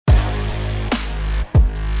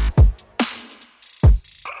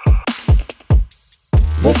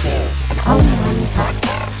Mainland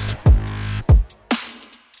Podcast.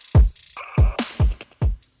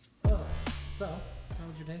 So, how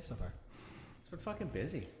was your day so far? It's been fucking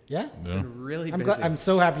busy. Yeah? It's been really I'm busy. I'm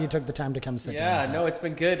so happy you took the time to come sit down. Yeah, with no, us. it's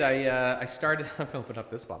been good. I started. I'm gonna open up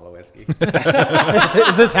this bottle of whiskey.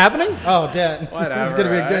 Is this happening? Oh, Dan. Whatever. This is going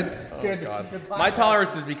to be a right? good, Oh, God. good My podcast.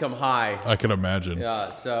 tolerance has become high. I can imagine. Yeah,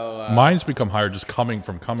 so Mine's become higher just coming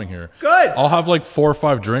here. Good. I'll have like 4 or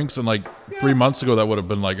 5 drinks, and like 3 months ago that would have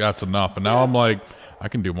been like that's enough, and now I'm like I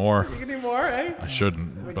can do more. You can do more, eh? I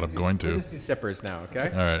shouldn't, but I'm going We'll to. just do sippers now, okay?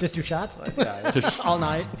 All right. Just do shots? Yeah, All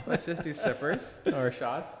night? let's just do sippers or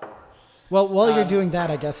shots. Well, while you're doing that,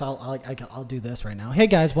 I guess I'll do this right now. Hey,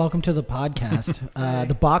 guys, welcome to the podcast,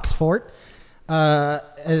 The Box Fort.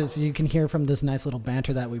 As you can hear from this nice little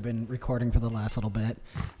banter that we've been recording for the last little bit,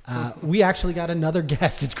 we actually got another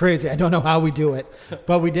guest. It's crazy. I don't know how we do it,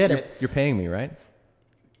 but we did it. You're paying me, right?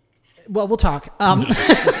 Well, we'll talk.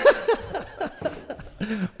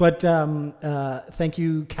 But thank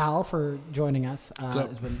you, Cal, for joining us.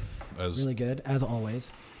 It's been really good, as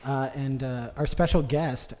always. And our special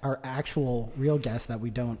guest, our actual real guest that we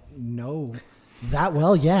don't know that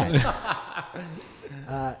well yet,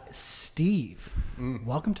 Steve.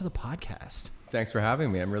 Welcome to the podcast. Thanks for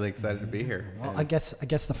having me. I'm really excited to be here. Well, I guess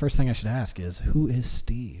the first thing I should ask is, who is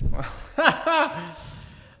Steve?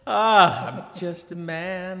 I'm just a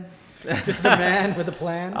man. Just a man with a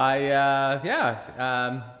plan.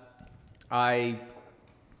 I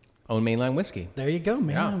own Mainland Whisky. There you go,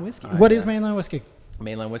 Mainland Whiskey. I, What is Mainland Whiskey?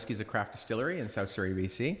 Mainland Whisky is a craft distillery in South Surrey,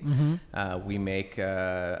 BC. Mm-hmm. We make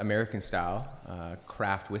American-style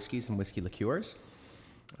craft whiskeys and whiskey liqueurs.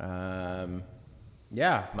 My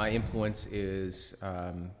influence is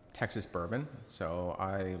Texas bourbon. So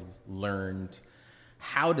I learned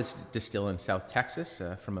how to distill in South Texas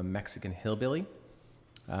from a Mexican hillbilly.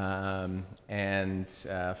 From then,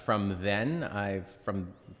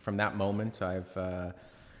 from that moment, I've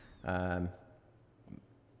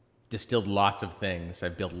distilled lots of things.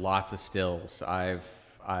 I've built lots of stills. I've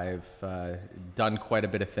done quite a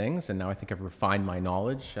bit of things, and now I think I've refined my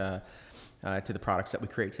knowledge to the products that we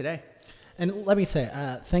create today. And let me say,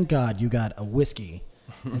 thank God you got a whiskey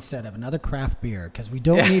instead of another craft beer, because we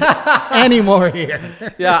don't need any more here.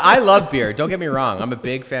 Yeah, I love beer. Don't get me wrong. I'm a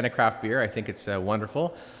big fan of craft beer. I think it's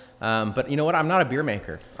wonderful. But you know what? I'm not a beer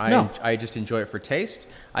maker. I just enjoy it for taste.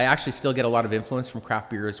 I actually still get a lot of influence from craft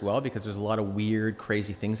beer as well, because there's a lot of weird,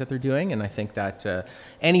 crazy things that they're doing. And I think that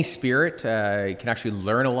any spirit can actually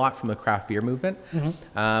learn a lot from the craft beer movement.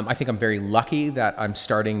 I think I'm very lucky that I'm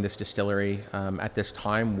starting this distillery at this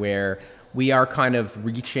time where we are kind of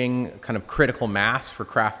reaching kind of critical mass for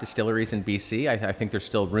craft distilleries in BC. I think there's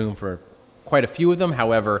still room for quite a few of them.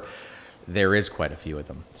 However, there is quite a few of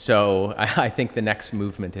them. So I think the next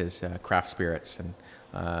movement is craft spirits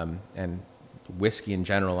and whiskey in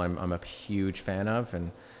general. I'm a huge fan of, and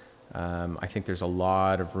I think there's a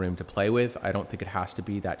lot of room to play with. I don't think it has to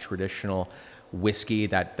be that traditional whiskey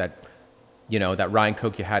that Rye and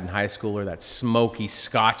Coke you had in high school, or that smoky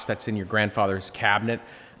Scotch that's in your grandfather's cabinet.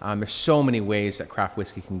 There's so many ways that craft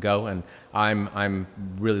whiskey can go, and I'm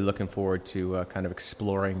really looking forward to kind of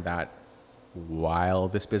exploring that while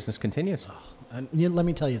this business continues. Let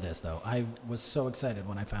me tell you this, though. I was so excited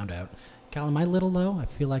when I found out. Cal, am I a little low? I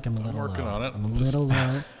feel like I'm a little low. working on it. I'm a little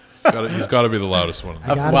low. He's got to be the loudest one.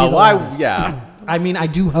 I gotta be the loudest. Yeah. I mean, I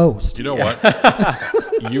do host. You know what?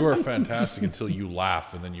 You are fantastic until you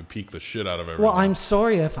laugh, and then you peek the shit out of everyone. Well, I'm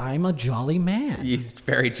sorry if I'm a jolly man. He's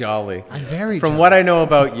very jolly. I'm very From jolly. what I know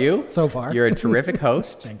about you, So far. you're a terrific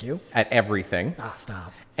host. Thank you. At everything.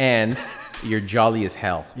 Stop. And you're jolly as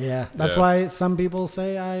hell. Yeah, that's Yeah. why some people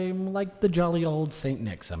say I'm like the jolly old Saint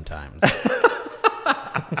Nick sometimes.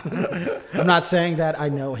 I'm not saying that I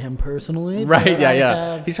know him personally. Right, but yeah, I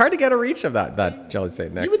yeah. have- He's hard to get a reach of that Jolly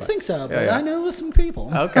Saint Nick. You would but- think so, but yeah. I know some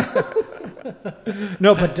people. Okay.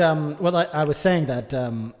 No, but I was saying that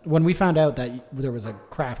when we found out that there was a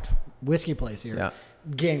craft whiskey place here, Yeah.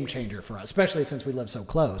 game changer for us, especially since we live so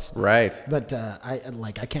close. Right. But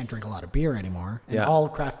I can't drink a lot of beer anymore, and Yeah. all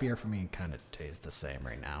craft beer for me kind of tastes the same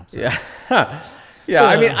right now. So. Yeah. Yeah,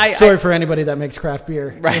 I mean, Sorry for anybody that makes craft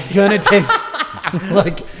beer. Right. It's gonna taste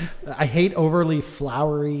like I hate overly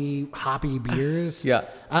flowery, hoppy beers. Yeah.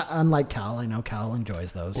 Unlike Cal, I know Cal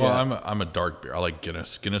enjoys those. Well, I'm a dark beer. I like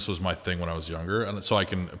Guinness. Guinness was my thing when I was younger, and so I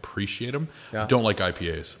can appreciate them. Yeah. Don't like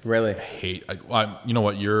IPAs. Really? You know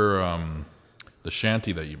what? Your the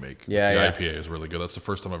shanty that you make. Yeah, the yeah. IPA is really good. That's the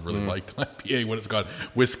first time I've really liked an IPA when it's got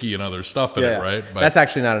whiskey and other stuff in Yeah. it, right? But, That's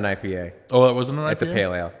actually not an IPA. oh, that wasn't an IPA. It's a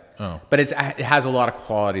pale ale. Oh. But it has a lot of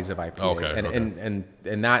qualities of IPA. Okay,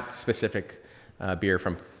 And that specific beer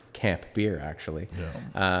from camp beer, actually.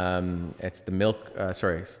 It's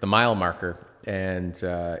it's the mile marker, and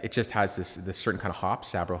it just has this certain kind of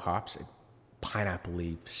hops, Sabro hops,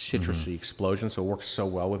 pineapple-y, citrusy explosion. So it works so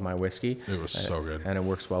well with my whiskey. It was so good, and it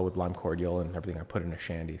works well with lime cordial and everything I put in a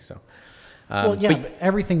shandy. So. But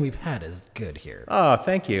everything we've had is good here. Oh,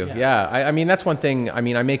 thank you. Yeah. I mean, that's one thing. I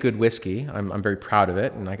mean, I make good whiskey. I'm very proud of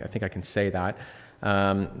it, and I think I can say that.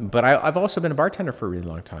 But I've also been a bartender for a really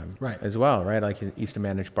long time, as well, right? Like, I used to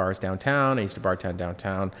manage bars downtown. I used to bartend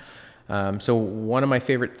downtown. So one of my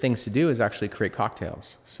favorite things to do is actually create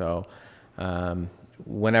cocktails. So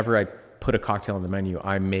whenever I put a cocktail on the menu,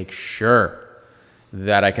 I make sure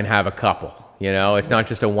that I can have a couple. You know, it's not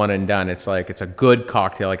just a one and done. It's like, it's a good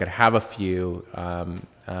cocktail. I could have a few,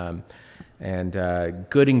 and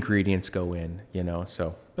good ingredients go in, you know,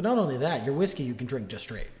 so. But not only that, your whiskey you can drink just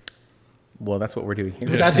straight. Well, that's what we're doing here.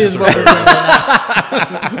 That is what we're doing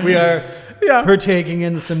right now. We are partaking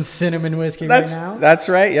in some cinnamon whiskey right now. That's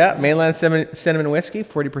right, yeah. Mainland cinnamon whiskey,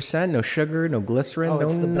 40%, no sugar, no glycerin, no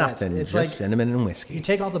nothing. It's just like cinnamon and whiskey. You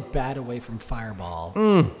take all the bad away from Fireball.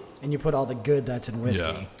 And you put all the good that's in whiskey.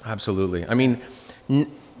 Yeah. Absolutely. I mean, you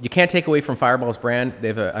can't take away from Fireball's brand. They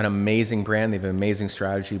have an amazing brand. They have an amazing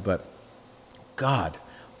strategy. But, God,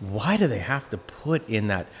 why do they have to put in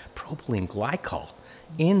that propylene glycol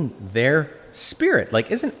in their spirit?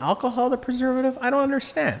 Like, isn't alcohol the preservative? I don't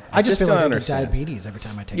understand. I just feel like I get diabetes every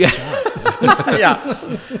time I take a shot.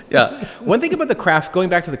 Yeah. One thing about going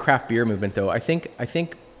back to the craft beer movement, though, I think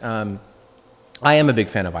I am a big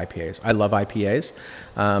fan of IPAs. I love IPAs.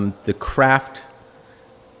 The craft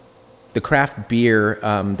beer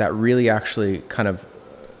that really actually kind of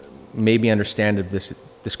made me understand of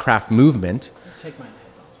this craft movement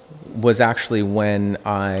was actually when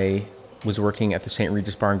I was working at the St.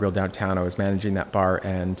 Regis Bar and Grill downtown. I was managing that bar,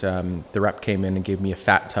 and the rep came in and gave me a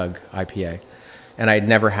Fat Tug IPA. And I had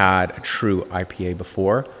never had a true IPA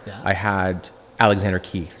before. Yeah. I had Alexander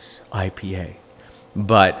Keith's IPA.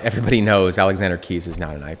 But everybody knows Alexander Keith's is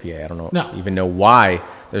not an IPA. I don't even know why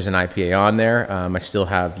there's an IPA on there. I still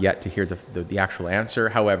have yet to hear the actual answer.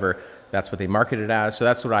 However, that's what they market it as. So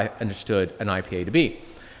that's what I understood an IPA to be.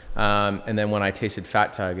 And then when I tasted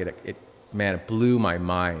Fat Tug, it blew my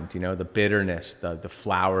mind. You know, the bitterness, the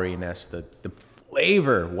floweriness, the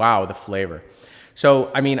flavor. Wow, the flavor.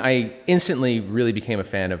 So, I mean, I instantly really became a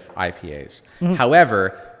fan of IPAs.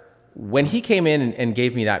 However, when he came in and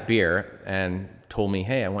gave me that beer and told me,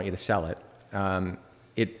 hey, I want you to sell it,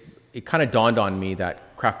 it kind of dawned on me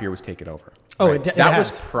that craft beer was taken over. Oh, right? That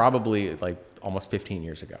was probably like almost 15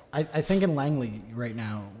 years ago. I think in Langley right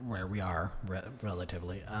now, where we are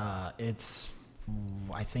relatively, it's,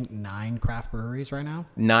 I think 9 craft breweries right now.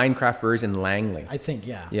 9 craft breweries in Langley. I think,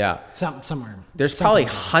 yeah. Yeah. Somewhere. There's probably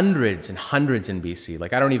hundreds and hundreds in BC.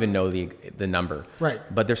 Like, I don't even know the number. Right.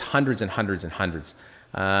 But there's hundreds and hundreds and hundreds.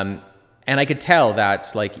 And I could tell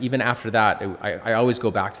that, like, even after that, I always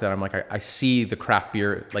go back to that. I'm like, I see the craft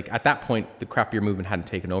beer, like, at that point, the craft beer movement hadn't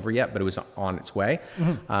taken over yet, but it was on its way.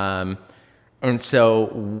 And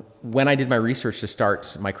so when I did my research to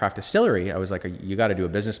start my craft distillery, I was like, you got to do a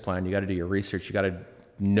business plan. You got to do your research. You got to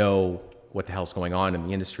know what the hell's going on in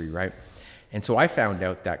the industry, right? And so I found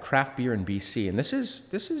out that craft beer in BC, and this is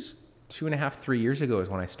 2.5, 3 years ago is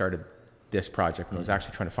when I started this project, and I was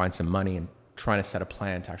actually trying to find some money and trying to set a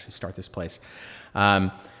plan to actually start this place.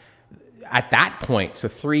 At that point, so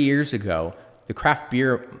 3 years ago, the craft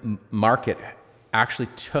beer market actually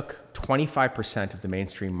took 25% of the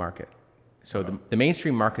mainstream market. So the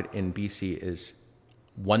mainstream market in BC is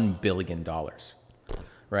 $1 billion,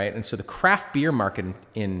 right? And so the craft beer market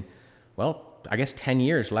in I guess 10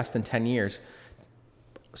 years, less than 10 years,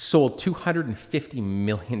 sold $250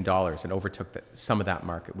 million and overtook some of that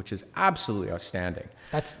market, which is absolutely outstanding.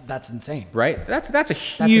 That's insane, right? That's a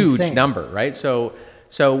huge number, right? So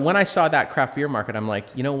when I saw that craft beer market, I'm like,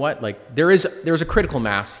 you know what? Like, there's a critical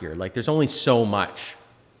mass here. Like, there's only so much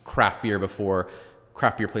craft beer before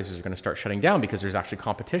craft beer places are going to start shutting down, because there's actually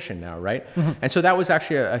competition now, right? And so that was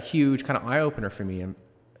actually a huge kind of eye opener for me. And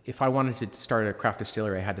if I wanted to start a craft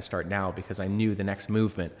distillery, I had to start now, because I knew the next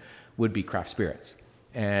movement would be craft spirits.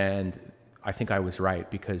 And I think I was right,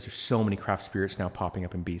 because there's so many craft spirits now popping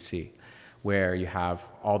up in BC, where you have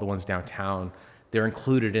all the ones downtown. They're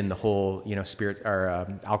included in the whole, spirit or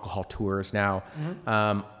alcohol tours now.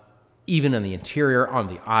 Even in the interior, on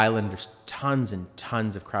the island, there's tons and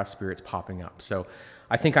tons of craft spirits popping up. So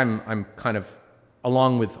I think I'm kind of,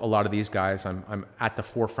 along with a lot of these guys, I'm at the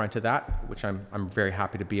forefront of that, which I'm very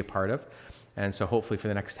happy to be a part of. And so hopefully for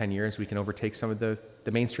the next 10 years, we can overtake some of the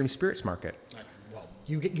mainstream spirits market.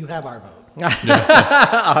 You have our vote.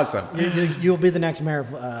 Awesome. You'll be the next mayor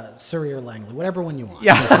of Surrey or Langley, whatever one you want.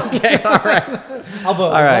 Yeah. Okay. All right. I'll vote.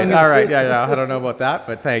 All right. All right. Yeah. I don't know about that,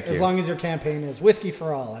 but thank you. As long as your campaign is whiskey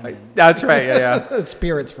for all. I mean, That's right. Yeah.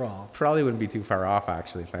 spirits for all. Probably wouldn't be too far off,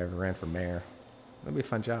 actually, if I ever ran for mayor. That'd be a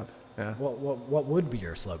fun job. Yeah. What would be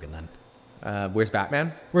your slogan then? Where's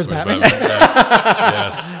Batman? Where's Batman?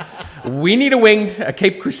 Yes. We need a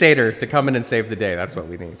Cape Crusader to come in and save the day. That's what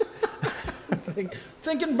we need.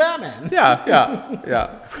 Thinking Batman.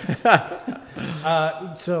 Yeah.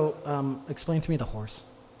 So, explain to me the horse.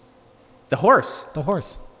 The horse. The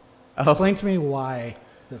horse. Oh. Explain to me why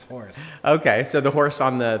this horse. Okay, so the horse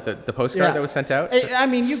on the postcard that was sent out? I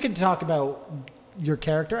mean, you could talk about your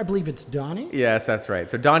character. I believe it's Donnie. Yes, that's right.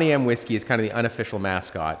 So Donnie M. Whisky is kind of the unofficial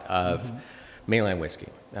mascot of Mainland Whisky.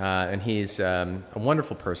 And he's a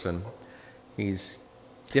wonderful person. He's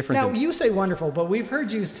different. Now, you say wonderful, but we've heard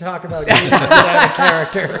you talk about you out of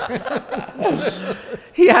character.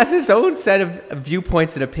 He has his own set of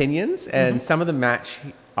viewpoints and opinions, and some of them match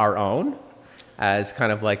our own as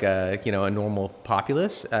kind of like a normal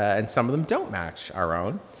populace, and some of them don't match our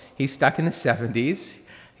own. He's stuck in the 70s.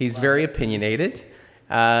 He's very opinionated,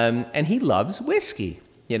 and he loves whiskey,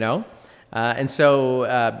 and so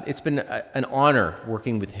it's been an honor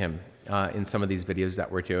working with him in some of these videos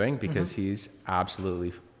that we're doing because he's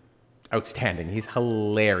absolutely outstanding. He's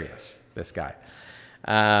hilarious, this guy.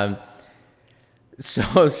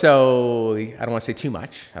 So I don't want to say too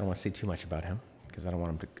much. I don't want to say too much about him because I don't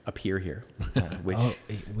want him to appear here. Which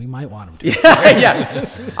we might want him to. yeah,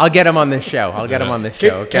 I'll get him on this show.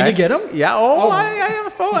 Okay? Can you get him? Yeah. I have a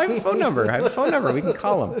phone. I have a phone number. We can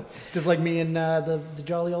call him. Just like me and the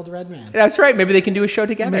jolly old red man. That's right. Maybe they can do a show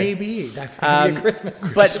together. Maybe that could be a Christmas.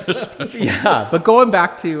 But going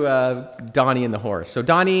back to Donnie and the horse. So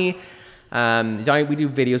Donnie, we do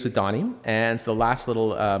videos with Donnie, and so the last little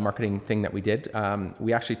marketing thing that we did,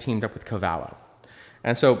 we actually teamed up with Cavallo,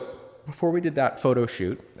 and so before we did that photo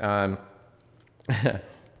shoot, I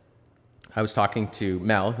was talking to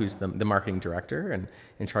Mel, who's the marketing director and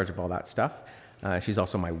in charge of all that stuff. She's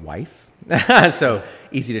also my wife, so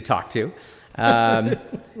easy to talk to.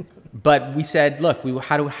 But we said, look,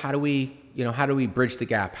 how do we bridge the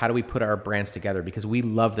gap? How do we put our brands together? Because we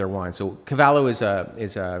love their wine. So Cavallo is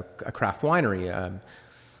a craft winery,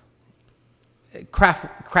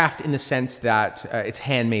 craft in the sense that it's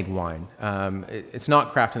handmade wine. It's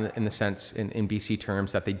not craft in the sense in BC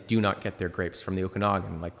terms that they do not get their grapes from the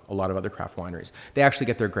Okanagan like a lot of other craft wineries. They actually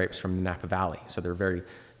get their grapes from the Napa Valley, so they're very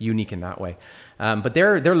unique in that way. But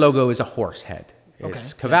their logo is a horse head.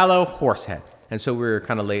 It's Cavallo horse head. And so we were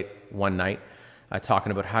kind of late one night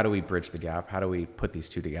talking about how do we bridge the gap? How do we put these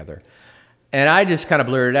two together? And I just kind of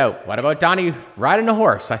blurted out, what about Donnie riding a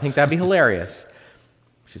horse? I think that'd be hilarious.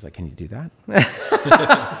 She's like, can you do that?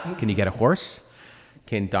 Can you get a horse?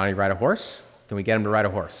 Can Donnie ride a horse? Can we get him to ride a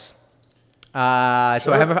horse? So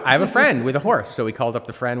I have a friend with a horse. So we called up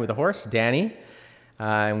the friend with a horse, Danny,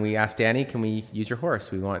 and we asked Danny, can we use your horse?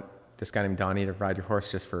 We want this guy named Donnie to ride your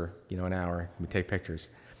horse just for an hour. We take pictures.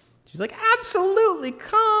 She's like, absolutely,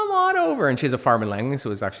 come on over. And she's a farm in Langley, so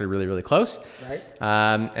it was actually really, really close. Right.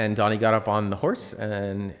 And Donnie got up on the horse,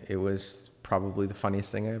 and it was probably the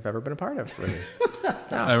funniest thing I've ever been a part of. Really.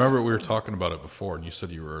 Yeah. I remember we were talking about it before, and you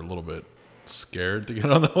said you were a little bit scared to get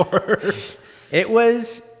on the horse. It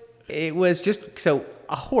was just, so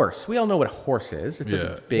a horse, we all know what a horse is. It's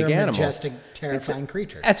a big animal. Majestic, terrifying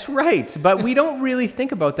creature. That's right. But we don't really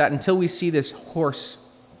think about that until we see this horse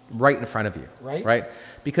right in front of you. Right?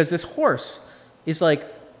 Because this horse is like,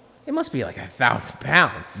 it must be like 1,000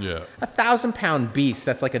 pounds. Yeah. 1,000-pound beast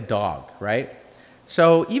that's like a dog, right?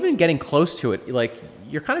 So even getting close to it, like,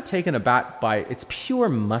 you're kind of taken aback by its pure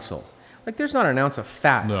muscle. Like, there's not an ounce of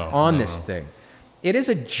fat on this thing. It is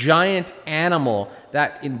a giant animal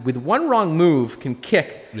that, with one wrong move, can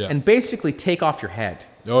kick and basically take off your head.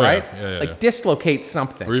 Right? Yeah. Dislocate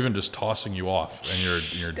something. Or even just tossing you off and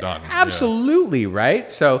you're done. Absolutely, right?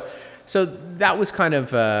 So that was kind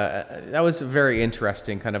of, that was very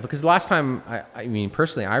interesting kind of, because the last time, I mean,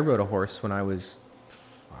 personally, I rode a horse when I was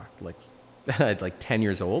like 10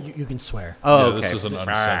 years old. You can swear. Oh, okay. This is an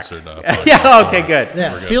uncensored podcast. Yeah, okay, good.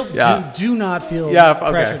 Yeah, do not feel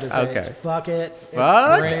pressure to say this. Fuck it.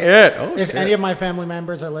 Fuck it. Oh, if any of my family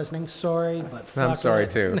members are listening, sorry, but fuck I'm sorry it.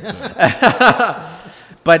 too.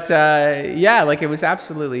 But like, it was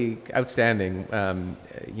absolutely outstanding.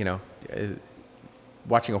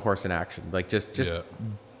 Watching a horse in action, like just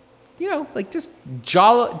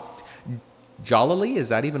jollily, is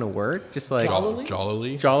that even a word? Just like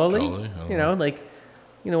jollily.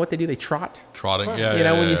 What they do? They trot. Trotting.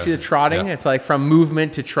 When you see the trotting, it's like from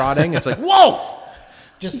movement to trotting. It's like, whoa.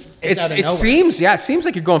 Just it seems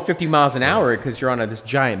like you're going 50 miles an hour because you're on this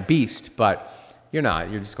giant beast, but you're not.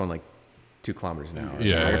 You're just going like 2 kilometers an hour.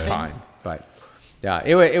 Yeah, you're fine. But yeah,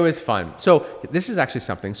 it was fun. So this is actually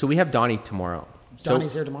something. So we have Donnie tomorrow.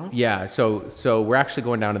 Donnie's here tomorrow? Yeah. So we're actually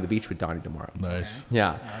going down to the beach with Donnie tomorrow. Nice. Okay.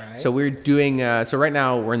 Yeah. All right. So we're doing. So right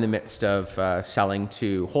now we're in the midst of selling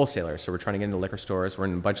to wholesalers. So we're trying to get into liquor stores. We're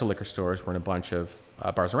in a bunch of liquor stores. We're in a bunch of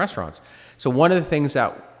bars and restaurants. So one of the things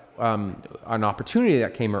that an opportunity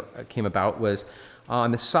that came about was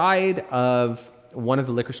on the side of one of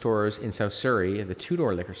the liquor stores in South Surrey, the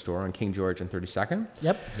two-door liquor store on King George and 32nd.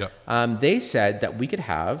 Yep. They said that we could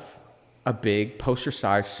have a big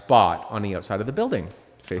poster-sized spot on the outside of the building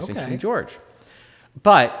facing King George.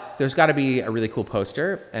 But there's got to be a really cool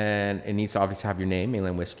poster, and it needs to obviously have your name,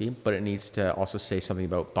 Mainland Whisky, but it needs to also say something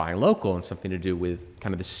about buying local and something to do with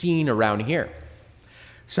kind of the scene around here.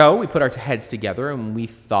 So we put our heads together and we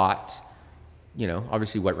thought,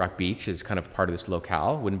 obviously Wet Rock Beach is kind of part of this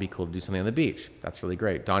locale. Wouldn't it be cool to do something on the beach? That's really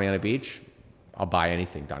great. Donnie on a beach, I'll buy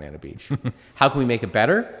anything Donnie on a beach. How can we make it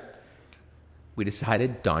better? We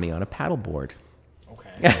decided Donnie on a paddleboard.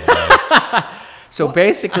 Okay. So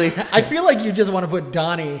basically... I feel like you just want to put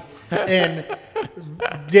Donnie in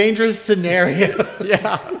dangerous scenarios.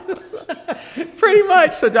 Yeah. Pretty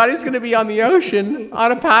much. So Donnie's going to be on the ocean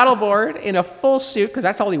on a paddleboard in a full suit because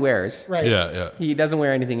that's all he wears. Right. Yeah. He doesn't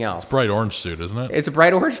wear anything else. Bright orange suit, isn't it? It's a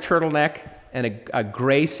bright orange turtleneck and a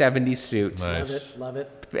gray 70s suit. Nice. Love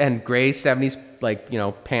it. And gray 70s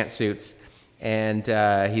pantsuits. And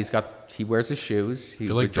he wears his shoes. I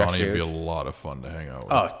feel like Donnie would be a lot of fun to hang out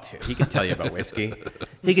with. Oh, dude, he could tell you about whiskey.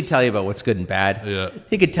 He could tell you about what's good and bad. Yeah.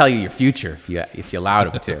 He could tell you your future if you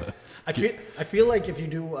allowed him to. I feel like if you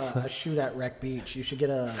do a shoot at Wreck Beach, you should get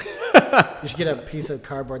a piece of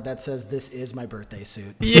cardboard that says "This is my birthday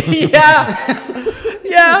suit." Yeah.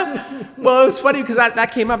 Well, it was funny because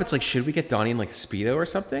that came up. It's like, should we get Donnie in like a Speedo or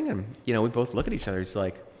something? And we both look at each other. He's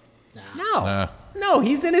like, no.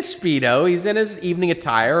 He's in his Speedo. He's in his evening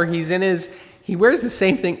attire. He wears the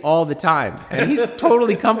same thing all the time, and he's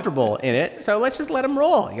totally comfortable in it. So let's just let him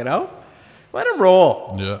roll. Let him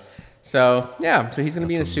roll. Yeah. So he's going to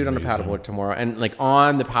be in a suit amazing. on the paddleboard tomorrow. And like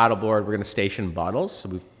on the paddleboard, we're going to station bottles. So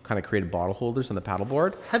we've kind of created bottle holders on the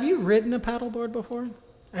paddleboard. Have you ridden a paddleboard before?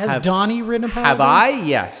 Has Donnie ridden a paddleboard? Have I?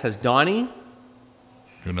 Yes. Has Donnie?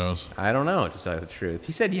 Who knows? I don't know, to tell you the truth.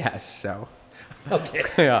 He said yes, so. Okay.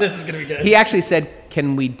 Yeah. This is going to be good. He actually said,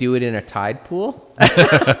 can we do it in a tide pool?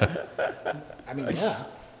 I mean, yeah.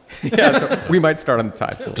 Yeah, so we might start on the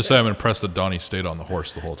tide pool. Just say I'm impressed that Donnie stayed on the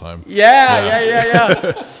horse the whole time. Yeah.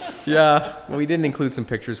 Yeah. Well, we didn't include some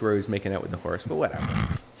pictures where he was making out with the horse, but whatever.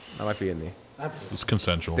 That might be in the... It was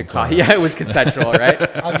consensual. Yeah, it was consensual, right?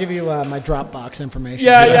 I'll give you my Dropbox information.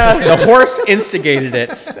 Yeah. The horse instigated it.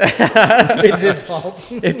 It's its fault.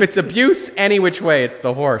 If it's abuse any which way, it's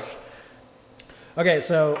the horse. Okay,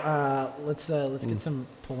 so let's get some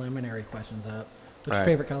preliminary questions out. What's your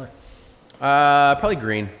favorite color? Probably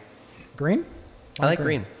green. Green? I like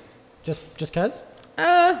green. Just cause?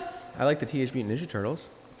 I like the Teenage Mutant Ninja Turtles.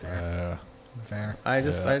 Fair. I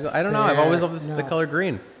don't know. I've always loved the color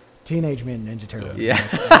green. Teenage Mutant Ninja Turtles. Yeah.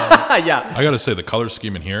 Yeah. I got to say, the color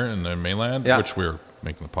scheme in here in the mainland, Yeah. which we're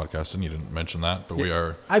making the podcast in, you didn't mention that, but we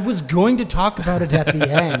are. I was going to talk about it at the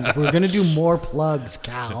end. We're going to do more plugs,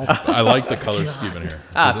 Cal. I like the color scheme in here.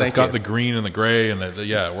 Thank It's got you. the green and the gray, and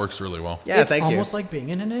it works really well. Yeah, It's thank you. almost like being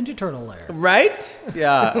in a Ninja Turtle lair. Right?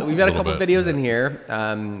 Yeah. We've got a Little couple bit, videos in here.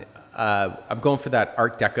 I'm going for that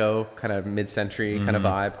Art Deco kind of mid-century kind of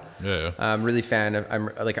vibe. Yeah. I'm really fan of.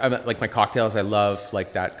 I'm like my cocktails. I love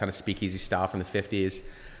like that kind of speakeasy style from the 50s,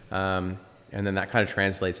 and then that kind of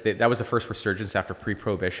translates. That was the first resurgence after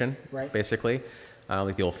pre-prohibition, Right. Basically,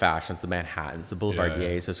 like the old fashions, the Manhattans, the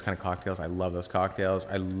Boulevardiers, Yeah. those kind of cocktails. I love those cocktails.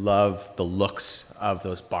 I love the looks of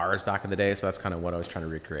those bars back in the day. So that's kind of what I was trying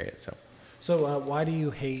to recreate. So why do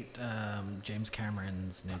you hate James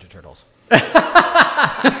Cameron's Ninja Turtles?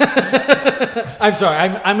 I'm sorry.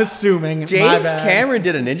 I'm assuming. James Cameron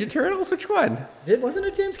did a Ninja Turtles. Which one? Wasn't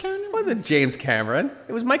it James Cameron? It wasn't James Cameron.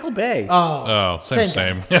 It was Michael Bay. Oh, Same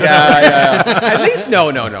same. Yeah. At least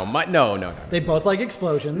no. They both like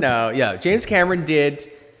explosions. No, yeah. James Cameron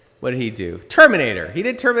did. What did he do? Terminator. He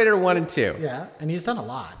did Terminator 1 and 2. Yeah, and he's done a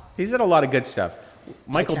lot. He's done a lot of good stuff.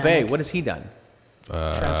 Michael Titanic. Bay. What has he done?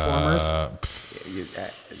 Transformers.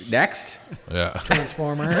 Next? Yeah.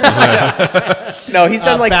 Transformer. No, he's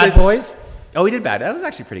done like Bad Boys. Oh, he did Bad. That was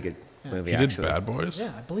actually a pretty good movie. He did actually. Bad Boys?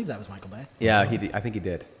 Yeah, I believe that was Michael Bay. Yeah, he did. I think he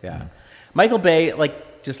did. Yeah. Michael Bay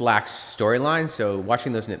just lacks storyline. So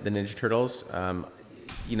watching the Ninja Turtles,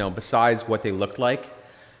 besides what they looked like,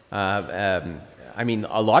 I mean,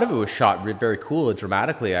 a lot of it was shot very cool and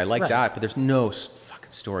dramatically. I like that, but there's no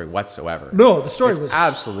fucking story whatsoever. No, the story was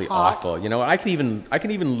absolutely hot. awful. You know, I could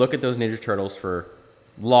even look at those Ninja Turtles for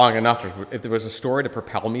long enough. If there was a story to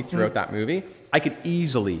propel me throughout that movie, I could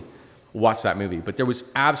easily watch that movie. But there was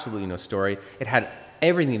absolutely no story. It had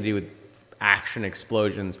everything to do with action,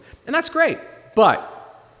 explosions, and that's great. But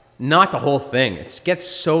not the whole thing. It gets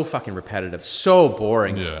so fucking repetitive, so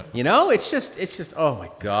boring. Yeah. You know, it's just. Oh my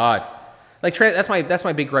god. Like that's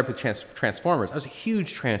my big gripe with Transformers. I was a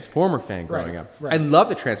huge Transformer fan growing up. Right. I love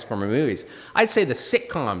the Transformer movies. I'd say the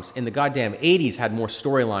sitcoms in the goddamn 80s had more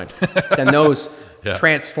storyline than those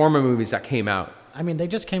Transformer movies that came out. I mean, they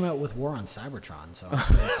just came out with War on Cybertron, so.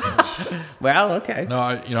 Well, okay. No,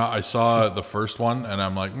 I saw the first one and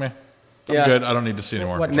I'm like, meh. I'm good. I don't need to see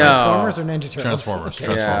anymore. What, Transformers or Ninja Turtles? Transformers. Okay.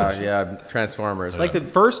 Transformers. Yeah, Transformers. Like the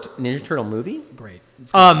first Ninja Turtle movie. Great.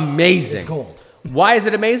 It's Amazing. It's gold. Why is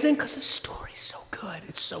it amazing? Because the story's so good.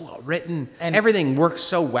 It's so well written. And everything works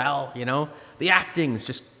so well, you know? The acting's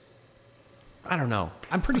just, I don't know.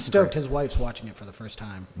 I'm pretty stoked his wife's watching it for the first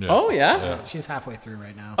time. Yeah. Oh, yeah? She's halfway through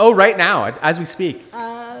right now. Oh, right now, as we speak.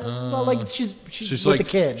 Well, like, she's with like, the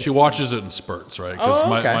kid. She watches it in spurts, right? Because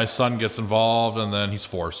okay. my son gets involved and then he's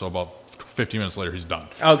 4, so about 15 minutes later he's done.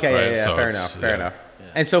 Okay, right? yeah, So fair enough. Yeah.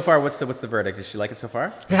 And so far, what's the verdict? Does she like it so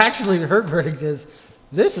far? Actually, her verdict is,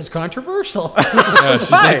 this is controversial. Yeah,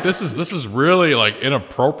 she's like, this is really like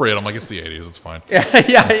inappropriate. I'm like, it's the 80s, it's fine. Yeah.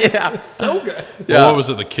 It's so good. Well, what was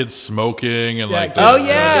it? The kids smoking and like. Oh this,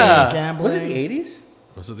 yeah. Gambling. Was it the 80s?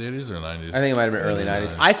 Was it the 80s or 90s? I think it might have been early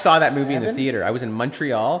 90s. I saw that movie in the theater. I was in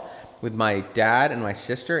Montreal with my dad and my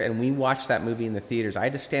sister, and we watched that movie in the theaters. I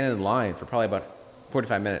had to stand in line for probably about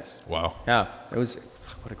 45 minutes. Wow. Yeah, it was.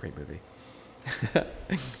 What a great movie.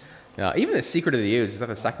 Yeah, even The Secret of the Ooze, is that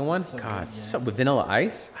the second one? So God, good, yes. something with Vanilla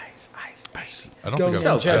Ice. Ice. I don't Go think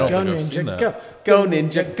ninja, I don't go think I've seen ninja, that. go. Go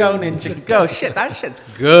ninja, go ninja, go. Shit, that shit's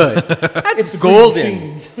good. That's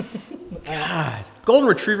golden. God. Golden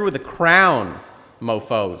Retriever with a crown,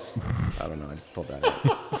 mofos. I don't know, I just pulled that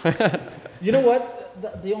out. You know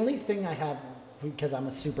what? The only thing I have, because I'm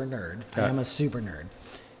a super nerd, I am a super nerd,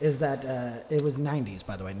 is that it was 90s,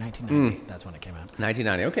 by the way, 1990. That's when it came out.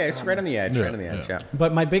 1990. Okay, it's right on the edge. Right on the edge. Yeah.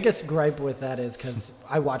 But my biggest gripe with that is because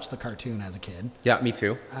I watched the cartoon as a kid. Yeah, me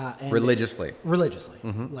too. And Religiously.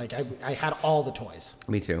 Like I had all the toys.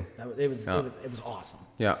 Me too. It was awesome.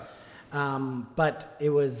 Yeah. But it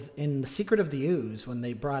was in The Secret of the Ooze when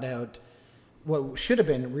they brought out what should have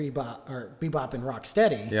been Bebop and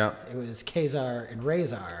Rocksteady. Yeah. It was Kazar and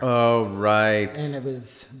Razar. Oh, right. And it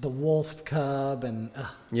was the wolf cub and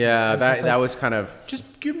yeah, that was kind of. just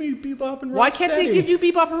give me Bebop and Rocksteady. Why can't they give you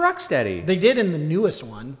Bebop and Rocksteady? They did in the newest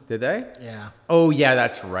one. Did they? Yeah. Oh yeah,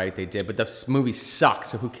 that's right. They did, but the movie sucked.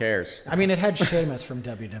 So who cares? I mean, it had Sheamus from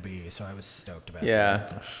WWE, so I was stoked about it.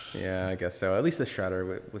 Yeah, I guess so. At least the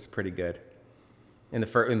Shredder was pretty good. In the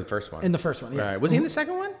first one. In the first one, yes. Right. Was he in the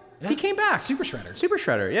second one? Yeah. He came back. Super Shredder. Super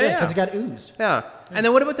Shredder. Yeah. because he got oozed. Yeah. And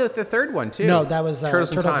then what about the third one too? No, that was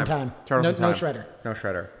Turtles in Time. Turtles in Time. No Shredder. No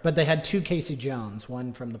Shredder. But they had two Casey Jones,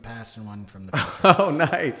 one from the past and one from the future. Oh,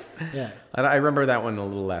 nice. Yeah. I remember that one a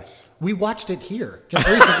little less. We watched it here just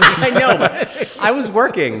recently. I know, but I was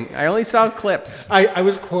working. I only saw clips. I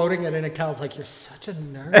was quoting it, and Cal's like, "You're such a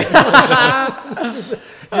nerd." He's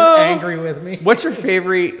angry with me. What's your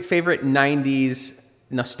favorite 90s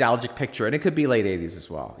nostalgic picture? And it could be late 80s as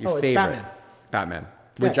well. Your it's favorite. Batman.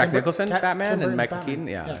 With Yeah, Jack Nicholson, Tim Batman, and Burton's Michael Batman. Keaton?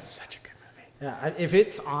 Yeah, Yeah. that's such a good movie. Yeah, if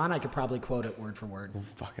it's on, I could probably quote it word for word.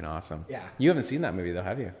 Fucking awesome. Yeah. You haven't seen that movie though,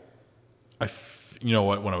 have you? You know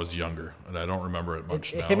what? When I was younger, and I don't remember it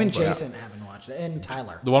much now. Him and but- Jason haven't watched it, and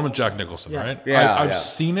Tyler. The one with Jack Nicholson, Yeah. right? Yeah, I've yeah.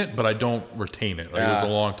 seen it, but I don't retain it. Like, it was a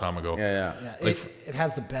long time ago. Yeah. Yeah, it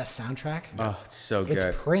has the best soundtrack. Oh, it's so good.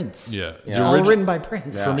 It's Prince. Yeah. It's The all origi- written by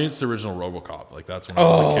Prince. Yeah. For me, it's the original RoboCop. Like that's when I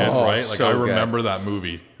was a kid, right? Like so I good. remember that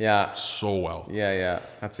movie Yeah. so well. Yeah.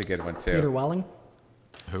 That's a good one too. Peter Welling,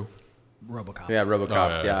 Who? RoboCop. Yeah,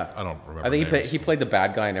 RoboCop. Oh, yeah. I don't remember. I think names. he played the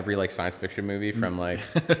bad guy in every like science fiction movie from like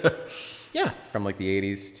Yeah. the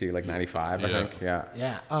 80s to like 95, I Yeah. think. Yeah.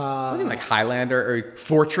 Yeah. Wasn't it like Highlander or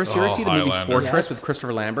Fortress? You ever Oh, see the movie Highlander. Fortress Yes. with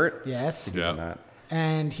Christopher Lambert? Yes. He was in that.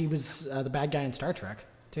 And he was the bad guy in Star Trek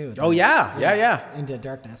too. Oh yeah. Into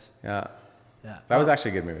Darkness. Yeah. Yeah. That was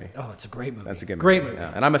actually a good movie. Oh, it's a great movie. That's a good movie. Great movie.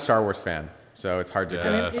 Yeah. And I'm a Star Wars fan, so it's hard to Yeah.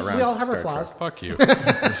 get I mean, around. we all have our Star flaws. Trek. Fuck you.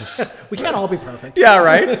 We can't all be perfect. Yeah,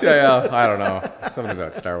 right? Yeah. I don't know. Something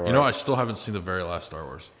about Star Wars. You know, I still haven't seen the very last Star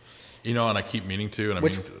Wars. You know, and I keep meaning to, and I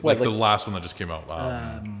Which- mean, what, the like- last one that just came out.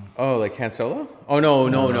 Oh, like Han Solo? Oh no.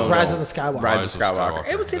 Rise of the Skywalker. Rise of the Skywalker.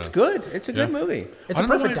 It's yeah. good. It's a good movie. It's I a don't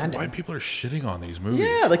know perfect why, ending. why people are shitting on these movies.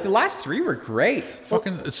 Yeah, like the last 3 were great.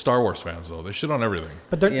 Fucking it's Star Wars fans though. They shit on everything.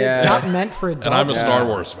 But Yeah. it's not meant for adults. And I'm a Star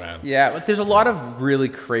Wars fan. Yeah, but there's a lot of really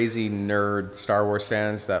crazy nerd Star Wars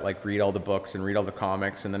fans that like read all the books and read all the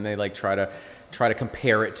comics, and then they like try to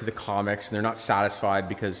compare it to the comics, and they're not satisfied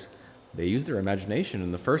because they use their imagination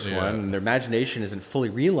in the first one, and their imagination isn't fully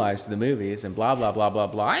realized in the movies, and blah blah blah blah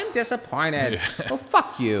blah. I'm disappointed. Well,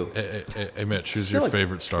 fuck you. Hey Mitch, who's Still your a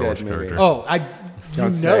favorite Star good Wars movie. character? Oh,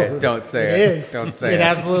 Don't say it. Don't say it. It is. Don't say it. it. It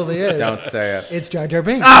absolutely is. Don't say it. It's Jar Jar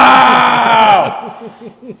Binks.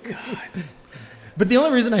 Oh! But the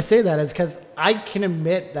only reason I say that is because I can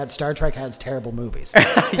admit that Star Trek has terrible movies.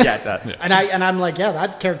 Yeah, it does. And I'm like, yeah,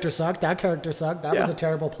 that character sucked. That character sucked. That was Yeah. a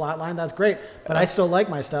terrible plot line. That's great. But I still like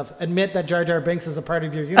my stuff. Admit that Jar Jar Binks is a part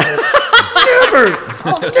of your universe.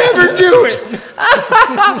 I'll never do it.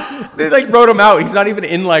 They like wrote him out. He's not even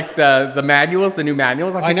in like the manuals, the new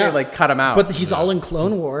manuals. I think know. they like cut him out. But he's all in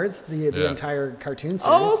Clone Wars, the Yeah. entire cartoon series.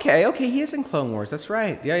 Oh, okay, he is in Clone Wars. That's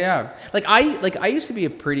right. Yeah. Like I used to be a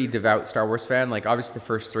pretty devout Star Wars fan. Like obviously the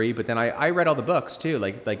first 3, but then I read all the books too.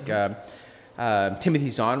 Timothy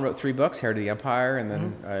Zahn wrote 3 books, Heir to the Empire, and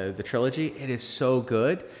then the trilogy. It is so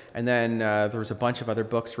good. And then there was a bunch of other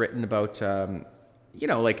books written about,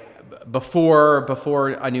 like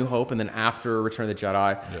before A New Hope, and then after Return of the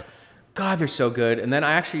Jedi. Yeah. God, they're so good. And then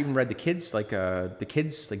I actually even read the kids, like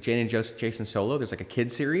Jane and Jason Solo. There's like a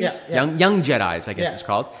kids series, Yeah. Young Jedis, I guess Yeah. it's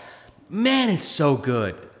called. Man, it's so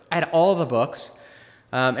good. I had all the books,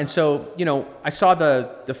 and so I saw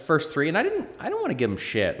the first 3, and I don't want to give him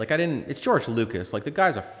shit. Like it's George Lucas. Like the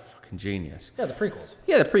guy's a fucking genius. Yeah, the prequels.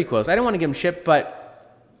 Yeah, the prequels. I don't want to give him shit, but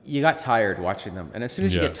you got tired watching them, and as soon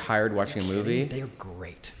as you Yeah. get tired watching a movie, They're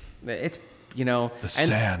great. it's The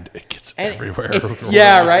sand, it gets and everywhere.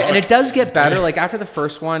 yeah, right. And it does get better. Like after the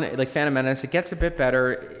first one, like Phantom Menace, it gets a bit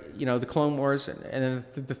better. The Clone Wars, and then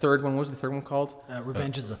the third one. What was the third one called?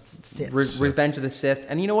 Revenge of the Sith. Revenge of the Sith.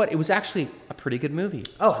 And you know what? It was actually a pretty good movie.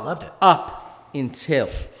 Oh, I loved it. Up until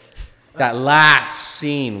that last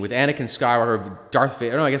scene with Anakin Skywalker, Darth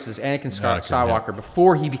Vader. No, I guess it's Anakin Skywalker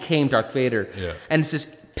before he became Darth Vader. Yeah. And it's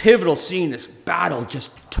this pivotal scene. This battle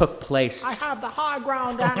just took place. I have the high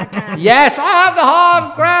ground, Anakin. Yes, I have the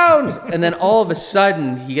hard ground. And then all of a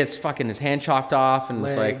sudden, he gets fucking his hand chopped off, and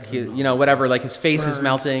it's like, whatever, like his face is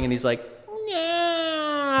melting, and he's like,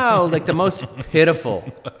 no, like the most pitiful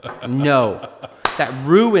no. That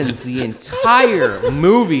ruins the entire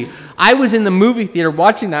movie. I was in the movie theater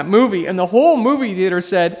watching that movie, and the whole movie theater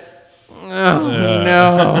said, oh,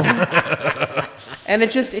 no. And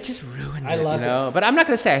it just ruined it, loved it. But I'm not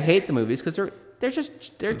going to say I hate the movies, because they're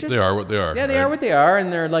just They are what they are. yeah, they are what they are,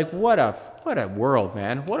 and they're like, what a world,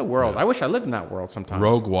 man. What a world. I wish I lived in that world sometimes.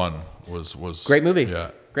 Rogue One was Great movie.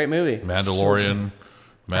 Yeah. Great movie. Mandalorian.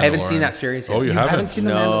 I haven't seen that series yet. Oh, you haven't seen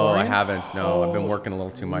The No, Mandalorian? I haven't. No, I've been working a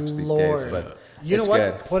little too much these days, but You know it's what?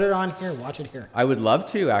 good. Put it on here. Watch it here. I would love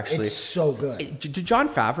to, actually. It's so good. Did Jon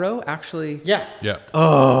Favreau actually? Yeah. Yeah.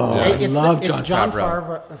 Oh, Yeah. I love it's Jon Jon Favreau.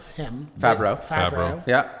 Favreau of him. Favreau. Favreau.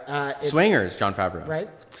 Yeah. It's- Swingers, Jon Favreau. Right.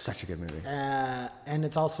 Such a good movie. And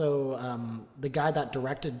it's also the guy that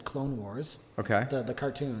directed Clone Wars. Okay. The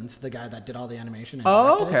cartoons. The guy that did all the animation. And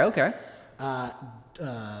Oh, directed okay.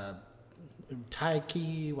 it.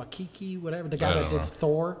 Taiki Wakiki, whatever. The guy I that don't did know.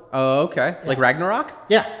 Thor. Oh, okay. Like Ragnarok?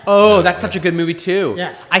 Yeah. Oh, that's such a good movie too.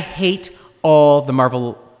 Yeah. I hate all the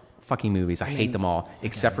Marvel fucking movies. I hate them all,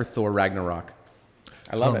 except for Thor Ragnarok.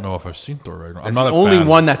 I I love don't it. know if I've seen Thor Ragnarok. I'm It's not the a only fan.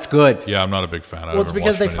 one that's good. Yeah, I'm not a big fan. Well, it's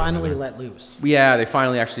because they finally let loose. Yeah, they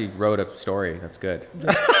finally actually wrote a story. That's good.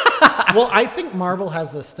 Well, I think Marvel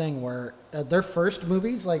has this thing where their first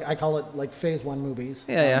movies, like I call it like phase 1 movies.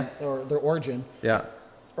 Yeah, Or their origin, Yeah.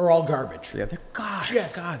 are all garbage. Yeah, they're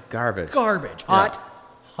Yes. garbage. Garbage.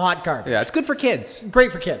 Hot garbage. Yeah, it's good for kids.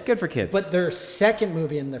 Great for kids. Good for kids. But their second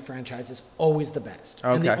movie in the franchise is always the best.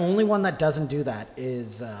 And the Okay. only one that doesn't do that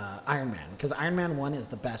is Iron Man. Because Iron Man 1 is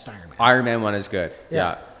the best Iron Man. Iron Man 1 is good.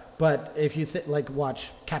 Yeah. But if you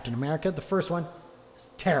watch Captain America, the first one, is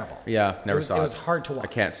terrible. Yeah, never saw it. It was hard to watch. I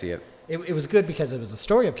can't see it. It was good because it was the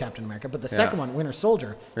story of Captain America, but the second one, Winter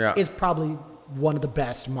Soldier, Yeah. is probably one of the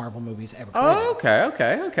best Marvel movies ever created. Oh,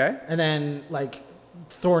 okay. And then, like,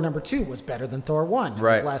 Thor number 2 was better than Thor 1. It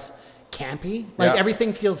Right. was less campy. Like, Yeah.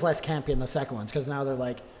 everything feels less campy in the second ones because now they're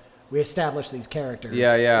like, we established these characters.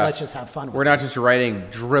 Yeah. Let's just have fun with We're them. not just writing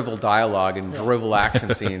drivel dialogue and drivel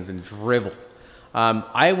action scenes and drivel.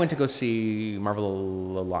 I went to go see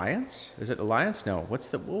Marvel Alliance. Is it Alliance? No. What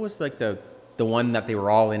was like the one that they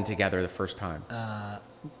were all in together the first time?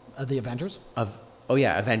 The Avengers.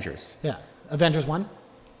 Avengers. Yeah. Avengers 1.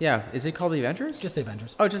 Yeah. Is it called The Avengers? Just the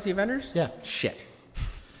Avengers. Oh, just The Avengers? Yeah. Shit.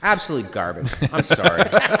 Absolute garbage. I'm sorry.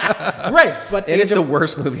 Right, but It is the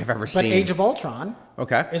worst movie I've ever But seen. Age of Ultron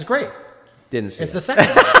is great. Didn't see It's it. the second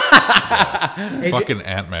one. Fucking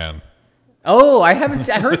Ant-Man. Oh, I haven't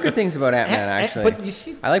seen, I heard good things about Ant-Man, actually. But you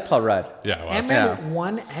see, I like Paul Rudd. Yeah, well, Ant-Man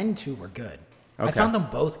 1 and 2 were good. I Okay. found them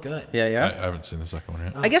both good. Yeah, I yeah. haven't seen the second one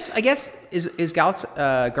yet. I guess is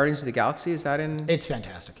Guardians of the Galaxy, is that in? It's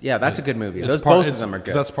fantastic. Yeah, that's a good movie. It's Those part- both of it's- them are 'cause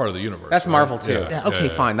good. That's part of the universe. That's right? Marvel too. Yeah. Okay,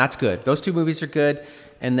 Yeah. fine. That's good. Those two movies are good,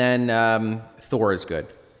 and then Thor is good.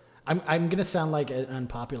 I'm gonna sound like an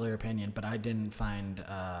unpopular opinion, but I didn't find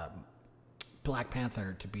Black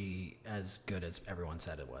Panther to be as good as everyone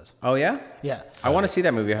said it was. Oh yeah, Yeah. I want to see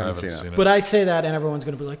that movie. I haven't, haven't seen it. But I say that, and everyone's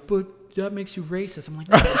gonna be like, "But that makes you racist." I'm like,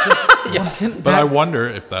 no, it just wasn't But I that- wonder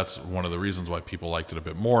if that's one of the reasons why people liked it a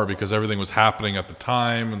bit more, because everything was happening at the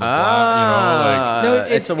time, and the No,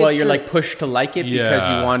 it's it's you're for- like pushed to like it because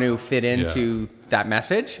Yeah. you want to fit into that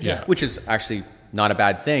message, Yeah. which is actually not a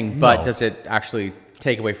bad thing. But No. does it actually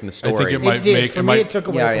take away from the I story? think it might It did. make For it me, might it took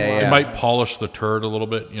away Yeah, from yeah, a lot yeah. it of might that. polish the turd a little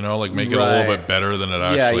bit, like make it a little Right. bit better than it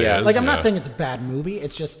actually yeah. is. Like, I'm not yeah. saying it's a bad movie.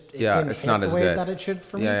 It's just it Yeah, didn't it's hit not the as way good. that it should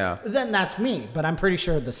for me. Yeah, yeah. Then that's me. But I'm pretty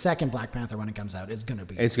sure the second Black Panther, when it comes out, is going to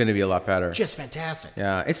be It's going to be a lot better. just fantastic.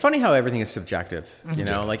 Yeah, it's funny how everything is subjective. Mm-hmm. You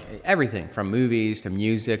know, like everything from movies to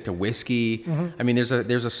music to whiskey. Mm-hmm. I mean, there's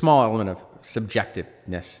a small element of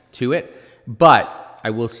subjectiveness to it, but I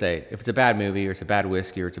will say, if it's a bad movie or it's a bad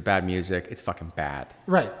whiskey or it's a bad music, it's fucking bad.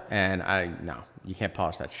 Right. And no, you can't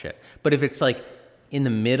polish that shit. But if it's like in the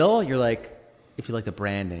middle, you're like, if you like the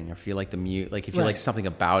branding, or if you like the if you Right. like something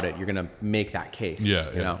about it, you're gonna make that case. Yeah,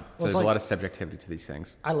 you yeah. know. Well, So it's there's like- a lot of subjectivity to these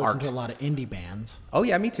things. I listen Art. to a lot of indie bands. Oh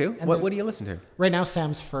yeah, me too. And What do you listen to? Right now,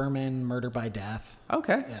 Sam's Furman, Murder by Death.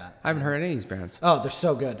 Okay. Yeah. I haven't heard any of these bands. Oh, they're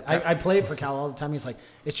so good. I play it for Cal all the time. He's like,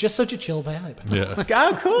 it's just such a chill vibe. Yeah.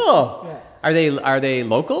 Oh, cool. Yeah. Are they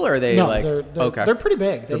local or are they No, like they're okay? they're pretty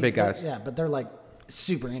big. They're big guys. Yeah, but they're like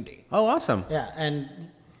super indie. Oh, awesome. Yeah, and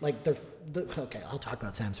like okay, I'll talk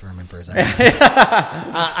about Sam's Furman for a second.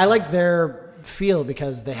 I like their feel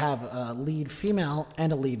because they have a lead female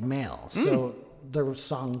and a lead male. So their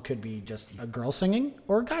song could be just a girl singing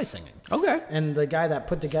or a guy singing. Okay. And the guy that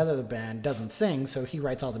put together the band doesn't sing, so he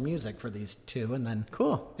writes all the music for these two, and then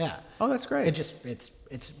Cool. yeah. Oh, that's great.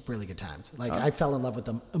 It's really good times. Like I fell in love with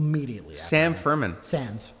them immediately. after Sam that. Furman.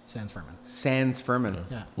 Sans Furman. Sans Furman.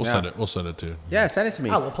 Yeah. We'll send it. We'll send it to you. Yeah, send it to me.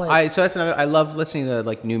 Oh, we'll play it. So that's another. I love listening to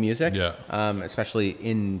like new music. Yeah. Especially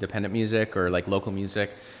independent music or like local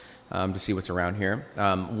music, to see what's around here.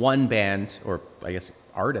 One band, or I guess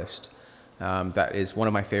artist, that is one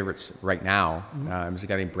of my favorites right now. Is a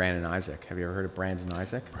guy named Brandon Isaac. Have you ever heard of Brandon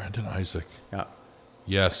Isaac? Brandon Isaac. Yeah.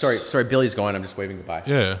 Yes. Sorry. Billy's going. I'm just waving goodbye.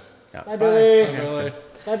 Yeah. Yeah. Hi, Billy.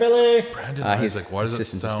 Hi, Billy. Brandon He's Isaac. Why does that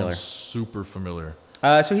assistant sound distiller. super familiar?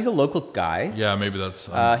 So he's a local guy. Yeah, maybe that's.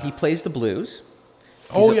 He plays the blues.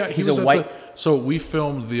 He he's was a at white. so we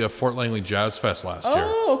filmed the Fort Langley Jazz Fest last year.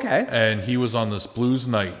 Oh, okay. And he was on this blues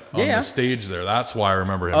night on Yeah. the stage there. That's why I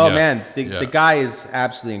remember him. Oh Yeah. man, the Yeah. guy is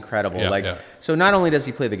absolutely incredible. Yeah. So not only does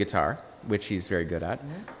he play the guitar, which he's very good at,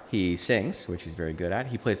 he sings, which he's very good at.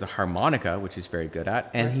 He plays the harmonica, which he's very good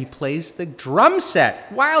at, and he plays the drum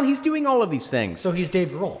set while he's doing all of these things. So he's Dave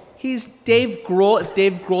Grohl. He's Dave Grohl. If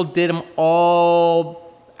Dave Grohl did them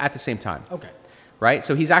all at the same time. Okay. Right?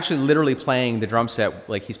 So he's actually literally playing the drum set,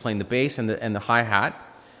 like he's playing the bass and the hi-hat.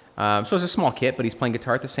 So it's a small kit, but he's playing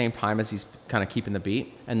guitar at the same time as he's kind of keeping the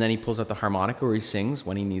beat. And then he pulls out the harmonica or he sings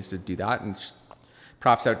when he needs to do that. And just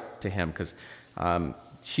props out to him because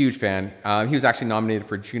huge fan. He was actually nominated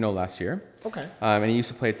for Juno last year. Okay. And he used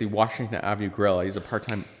to play at the Washington Avenue Grill. He's a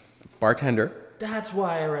part-time bartender. That's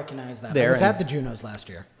why I recognize that. There I was and- at the Junos last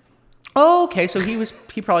year. Oh, okay. So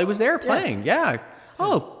he probably was there playing. Yeah.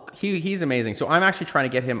 Oh, he's amazing. So I'm actually trying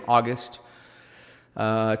to get him August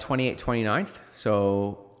 28th, 29th.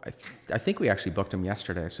 So I think we actually booked him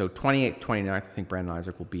yesterday. So 28th, 29th, I think Brandon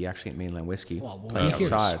Isaac will be actually at Mainland Whiskey Well, we'll playing be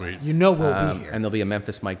here. outside. Sweet. You know we'll be here. And there'll be a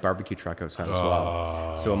Memphis Mike barbecue truck outside as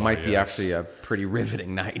well. So it might be yes. actually a pretty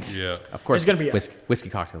riveting night. Yeah. Of course, It's gonna be a- whiskey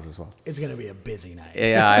cocktails as well. It's going to be a busy night.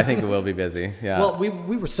 Yeah, I think it will be busy. Yeah. Well, we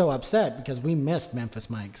were so upset because we missed Memphis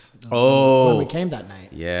Mike's when Oh. we came that night.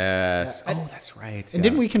 yes. Yeah, Oh, that's right. And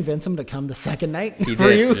didn't we convince him to come the second night He for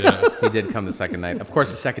did. you? Yeah. He did come the second night. Of course,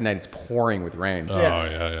 the second night it's pouring with rain. Oh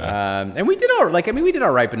yeah. And we did we did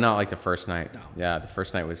all right, but not like the first night. Yeah, the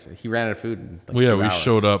first night he ran out of food in like Well, yeah, 2 we hours.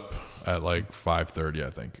 showed up at like 5:30, I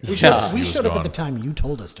think. We He was showed up at gone. the time you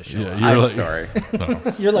told us to show Yeah, up. you were I'm like- sorry.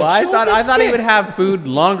 You're like, Well, I "Show up thought at he would 6." have food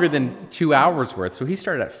longer than 2 hours worth. So he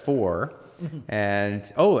started at 4.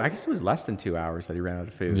 And I guess it was less than 2 hours that he ran out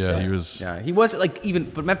of food. Yeah, But, he was. Yeah, he was like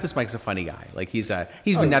but Memphis Mike's a funny guy. Like he's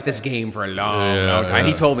been at this game for a long time. Yeah.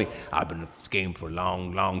 He told me, I've been at this game for a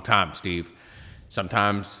long time, Steve.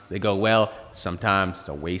 Sometimes they go well, sometimes it's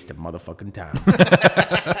a waste of motherfucking time.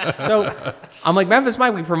 So I'm like, Memphis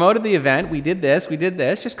Mike, we promoted the event, we did this,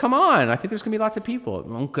 just come on. I think there's gonna be lots of people.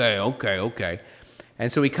 Okay.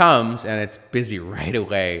 And so he comes and it's busy right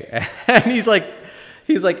away. And he's like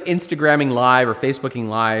Instagramming live or Facebooking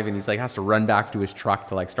live, and he's like has to run back to his truck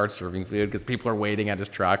to like start serving food because people are waiting at his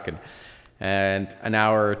truck. And an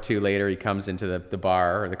hour or two later, he comes into the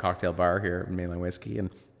bar or the cocktail bar here in Mainland Whisky, and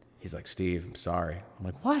he's like, Steve, I'm sorry. I'm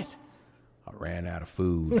like, what? I ran out of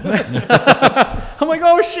food. I'm like,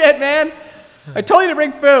 oh shit, man. I told you to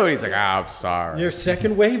bring food. He's like, I'm sorry. Your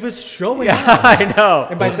second wave is showing Yeah, up. I know.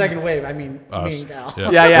 And by second wave, I mean Us. me and Gal.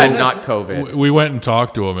 Yeah, not COVID. We went and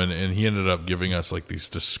talked to him, and he ended up giving us like these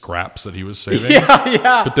just scraps that he was saving.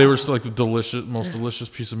 Yeah. But they were still like the most delicious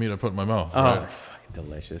piece of meat I put in my mouth. Oh, right? they're fucking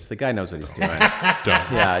delicious. The guy knows what he's doing. Don't.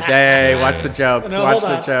 Yeah, hey, watch the jokes. No, Watch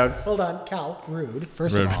hold the on. jokes. Hold on, Cal. Rude.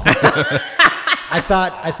 First Rude. of all, I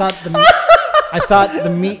thought the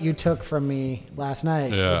meat you took from me last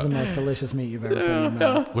night was the most delicious meat you've ever put in your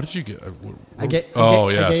mouth. What did you get? I gave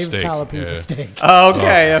steak. Cal a piece of Yeah. steak.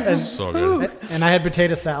 Okay. So good. And I had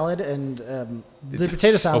potato salad, and the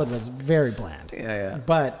potato salad was very bland. Yeah.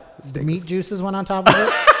 But the meat juices went on top of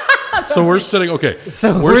it. So we're sitting. Okay.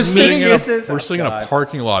 So we're we're sitting in juices? we're sitting in a God.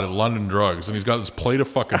 parking lot at London Drugs, and he's got this plate of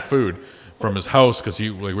fucking food from his house because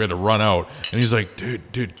we had to run out, and he's like,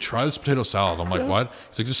 dude, try this potato salad. I'm like, what?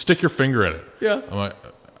 He's like, just stick your finger in it. Yeah. I'm like,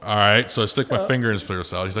 all right. So I stick my finger in his potato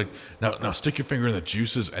salad. He's like, now stick your finger in the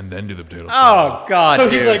juices and then do the potato salad. Oh, God, So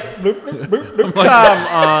dude. he's like, bloop, bloop, bloop, bloop. Come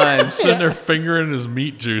on. Sitting there fingering his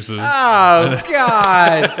meat juices. Oh,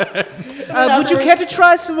 God. Would you care to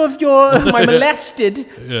try some of my molested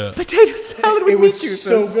potato salad with it meat was juices?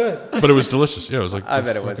 so good. But it was delicious. Yeah, it was like. I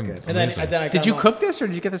bet it was good. And then I Did got you home. cook this, or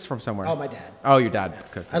did you get this from somewhere? Oh, my dad. Oh, your dad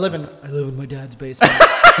cooked it. I live in my dad's basement.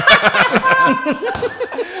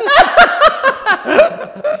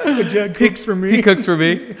 My dad cooks for me. He cooks for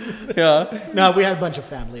me. Yeah. No, we had a bunch of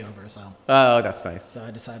family over, so Oh, that's nice.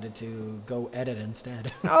 I decided to go edit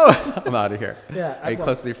instead. Oh, I'm out of here. Yeah, Are you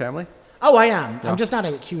close with your family? Oh, I am. I'm just not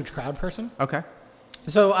a huge crowd person. Okay.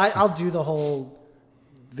 So I'll do the whole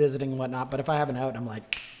visiting and whatnot, but if I have an out, I'm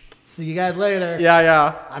like, see you guys later.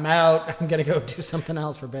 Yeah. I'm out. I'm going to go do something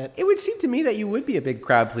else for a bit. It would seem to me that you would be a big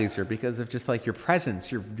crowd pleaser because of just like your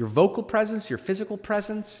presence, your vocal presence, your physical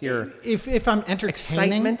presence, your If I'm entertaining,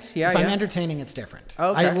 excitement. if I'm entertaining, it's different.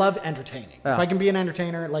 Okay. I love entertaining. Yeah. If I can be an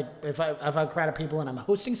entertainer, like if I have a crowd of people and I'm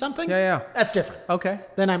hosting something, Yeah. that's different. Okay.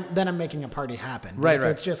 Then I'm making a party happen. But Right, if right.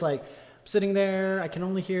 It's just like sitting there, I can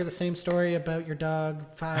only hear the same story about your dog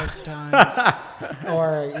 5 times,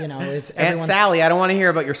 or it's Aunt everyone's. Sally, I don't want to hear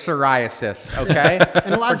about your psoriasis, okay?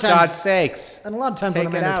 And a lot For of times, God's sakes. and a lot of times Take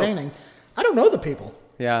when I'm it out. entertaining, I don't know the people.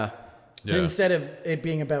 Yeah. Yeah. Instead of it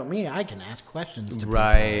being about me, I can ask questions to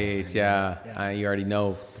Right, people. yeah. You already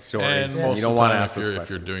know the stories. And most You don't of want the to time, ask those if questions.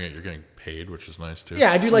 you're doing it, you're getting paid, which is nice too.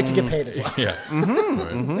 Yeah, I do like to get paid as well. Yeah.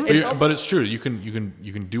 Right. But it's true. You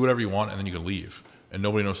can do whatever you want, and then you can leave, and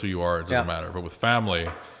nobody knows who you are. It doesn't Yeah. matter. But with family,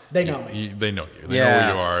 They know me. They know you. They Yeah. know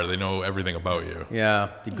who you are. They know everything about you. Yeah,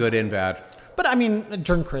 the good and bad. But I mean,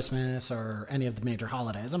 during Christmas or any of the major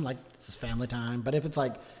holidays, I'm like, this is family time. But if it's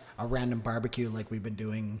like a random barbecue like we've been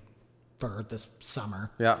doing for this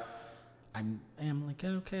summer, Yeah. I'm like,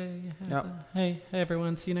 okay, Yeah. hey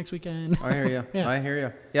everyone, see you next weekend. I hear you. Yeah. I hear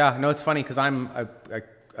you. Yeah, no, it's funny because I'm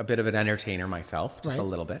a bit of an entertainer myself, just a Right.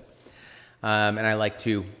 little bit. And I like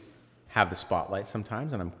to have the spotlight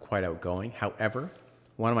sometimes, and I'm quite outgoing. However,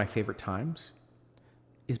 one of my favorite times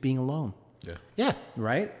is being alone, Yeah. Yeah,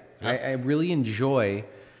 right? I really enjoy,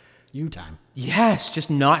 you time. yes, just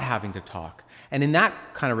not having to talk. And in that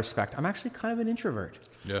kind of respect, I'm actually kind of an introvert.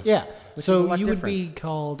 Yeah. Yeah, is a so lot you would different. be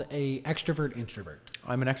called a extrovert introvert.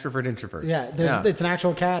 I'm an extrovert introvert. Yeah, it's an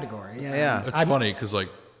actual category. Yeah. It's funny because like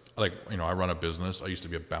I run a business. I used to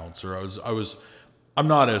be a bouncer. I'm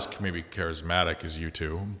not as maybe charismatic as you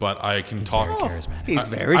two, but I can talk. charismatic. He's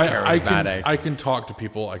very charismatic. I can talk to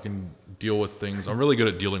people. I can deal with things. I'm really good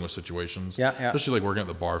at dealing with situations. Yeah. Especially like working at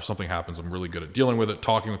the bar. If something happens, I'm really good at dealing with it,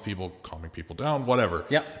 talking with people, calming people down, whatever.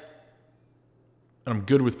 Yeah. And I'm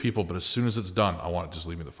good with people, but as soon as it's done, I want to just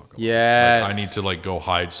leave me the fuck alone. Yes. Like, I need to like go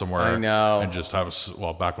hide somewhere. I know. And just have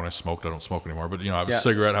back when I smoked, I don't smoke anymore, but have Yeah. a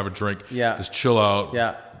cigarette, have a drink. Yeah. Just chill out.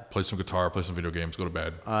 Yeah. play some guitar, play some video games, go to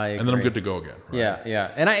bed, I and then I'm agree. good to go again. Right?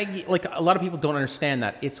 Yeah. And I like a lot of people don't understand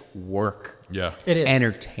that it's work. Yeah. It is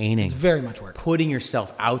Entertaining. It's very much work. Putting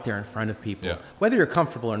yourself out there in front of people, Yeah. whether you're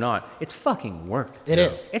comfortable or not, it's fucking work. It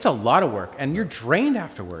is. It's a lot of work, and you're drained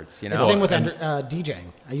afterwards. You know. It's the same with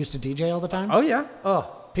DJing. I used to DJ all the time. Oh yeah.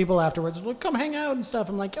 Oh, people afterwards will come hang out and stuff.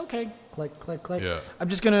 I'm like, okay, click, click, click. Yeah. I'm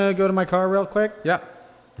just gonna go to my car real quick. Yeah.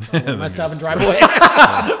 My stuff and drive away.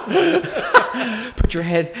 Put your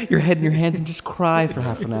head in your hands and just cry for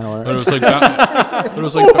half an hour. But it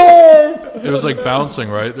was like bouncing,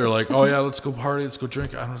 right? They're like, oh yeah, let's go party, let's go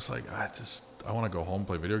drink. I'm just like, I want to go home,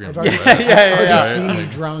 play video games. I've already Yeah. seen you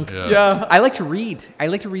drunk. Yeah, I like to read. I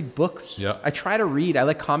like to read books. Yeah. I try to read. I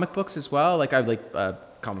like comic books as well. Like I like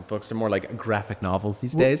comic books. They're more like graphic novels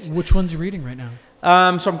these days. Which ones are you reading right now?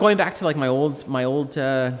 So I'm going back to like my old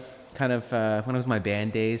kind of when it was my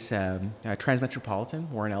band days. Transmetropolitan,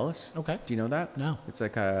 Warren Ellis. Okay. Do you know that? No. It's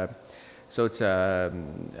like it's a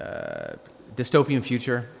dystopian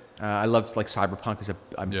future. I love like cyberpunk.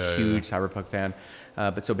 I'm a huge cyberpunk fan.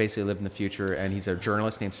 But so basically, I live in the future, and he's a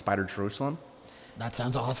journalist named Spider Jerusalem. That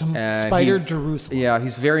sounds awesome. And Spider Jerusalem. Yeah,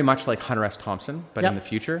 he's very much like Hunter S. Thompson, but Yep. in the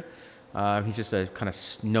future. He's just a kind of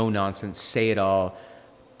no nonsense, say it all,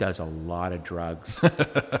 does a lot of drugs,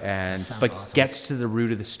 and but awesome. gets to the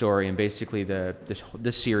root of the story. And basically,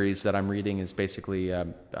 this series that I'm reading is basically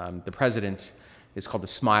the president is called the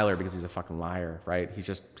Smiler because he's a fucking liar, right? He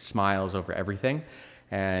just smiles over everything,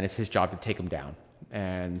 and it's his job to take him down.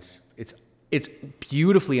 And it's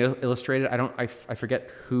beautifully illustrated. I forget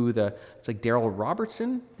who it's like Daryl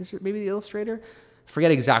Robertson, is it maybe the illustrator?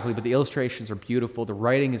 Forget exactly, but the illustrations are beautiful. The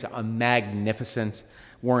writing is magnificent.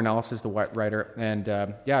 Warren Ellis is the writer, and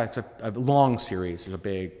it's a long series.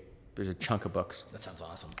 There's a chunk of books. That sounds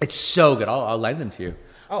awesome. It's so good. I'll lend them to you.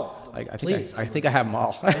 Oh, please. I think I have them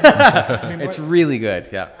all. It's really good.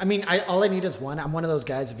 Yeah. I mean, all I need is one. I'm one of those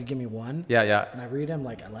guys. If you give me one, Yeah. and I read them,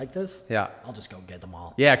 like I like this, Yeah. I'll just go get them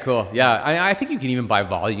all. Yeah. Cool. Yeah. I think you can even buy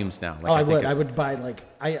volumes now. Like, I would. think I would buy like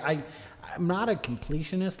I'm not a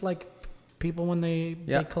completionist like people when they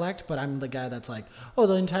collect, but I'm the guy that's like, oh,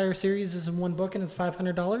 the entire series is in one book and it's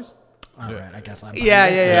 $500. All right, I guess I'm.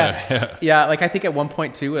 Yeah. Like I think at one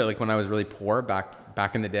point too, like when I was really poor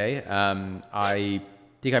back in the day, I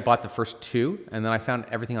think I bought the first two, and then I found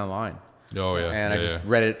everything online. Oh yeah. And I just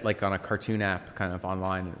read it like on a cartoon app, kind of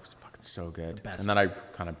online, and it was fucking so good. best. And then I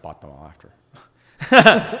kind of bought them all after.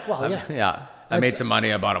 Well, yeah. Yeah. I made some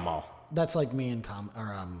money. I bought them all. That's like me in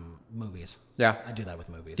movies. Yeah. I do that with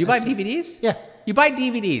movies. Do you buy DVDs? Yeah. You buy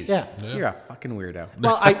DVDs? Yeah. You're a fucking weirdo.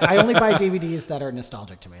 Well, I only buy DVDs that are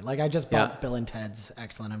nostalgic to me. Like I just bought Bill and Ted's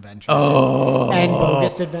Excellent Adventure and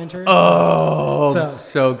Bogus Adventures. Oh,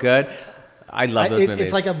 so good. I love those movies.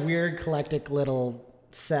 It's like a weird eclectic little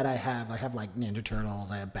set I have. I have like Ninja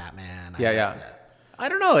Turtles. I have Batman. I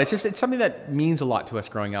don't know. It's something that means a lot to us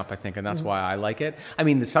growing up, I think, and that's why I like it. I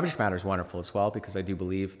mean, the subject matter is wonderful as well because I do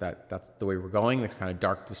believe that that's the way we're going. This kind of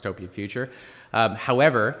dark dystopian future.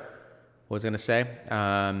 However, what was I going to say?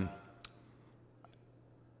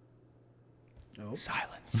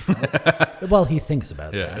 Silence. Well, he thinks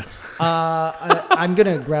about that. I'm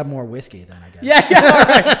gonna grab more whiskey then, I guess. Yeah. All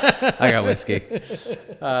right. I got whiskey.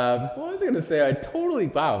 What was I going to say?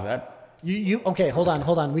 That. You okay? Hold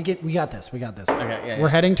on. We got this. Okay, yeah. We're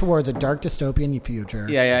heading towards a dark dystopian future.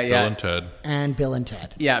 Yeah. Bill and Ted. And Bill and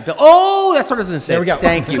Ted. Yeah, Bill. Oh, that's what I was going to say. There we go.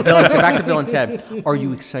 Thank you, Bill. Back to Bill and Ted. Are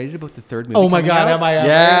you excited about the third movie? Oh my God, coming out? am I ever?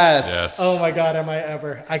 Yes. Oh my God, am I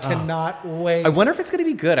ever? I cannot wait. I wonder if it's going to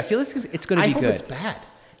be good. I feel like it's going to be good. I hope it's bad.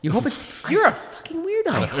 You hope it's. You're a fucking weirdo.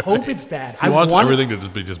 I hope it's bad. He wants everything to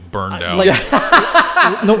just be burned down.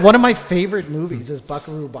 No, one of my favorite movies is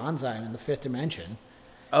Buckaroo Banzai in the Fifth Dimension.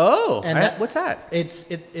 Oh, And what's that?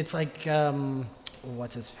 It's like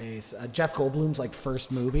what's his face? Jeff Goldblum's like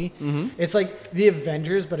first movie. Mm-hmm. It's like the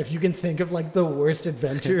Avengers, but if you can think of like the worst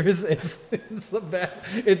adventures, it's the best.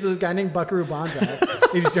 It's a guy named Buckaroo Banzai.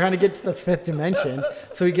 He's trying to get to the fifth dimension,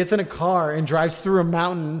 so he gets in a car and drives through a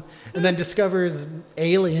mountain, and then discovers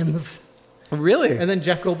aliens. Really? And then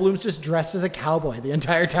Jeff Goldblum's just dressed as a cowboy the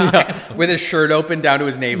entire time. With his shirt open down to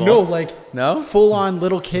his navel. No, full on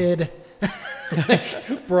little kid.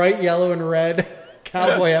 Like bright yellow and red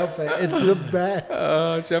cowboy outfit. It's the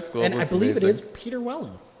best. Jeff Goldblum. And I believe it is Peter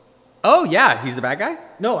Welling. Oh yeah, he's the bad guy.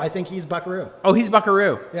 No, I think he's Buckaroo. Oh, he's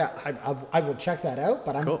Buckaroo. Yeah, I will check that out,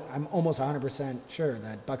 but I'm almost 100% sure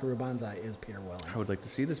that Buckaroo Banzai is Peter Welling. I would like to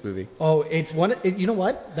see this movie. Oh, it's one. You know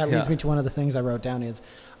what? That leads me to one of the things I wrote down is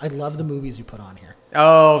I love the movies you put on here.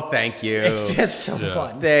 Oh, thank you. It's just so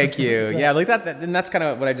fun. Thank you. Yeah, like that. And that's kind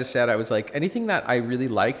of what I just said. I was like, anything that I really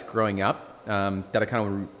liked growing up, that I kind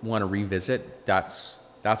of want to revisit. That's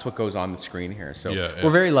That's what goes on the screen here. So Yeah,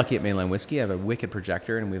 we're very lucky at Mainland Whisky. I have a wicked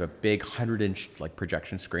projector, and we have a big 100-inch like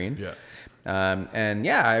projection screen. Yeah. And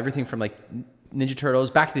yeah, everything from like Ninja Turtles,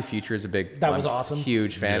 Back to the Future is a big. That was awesome.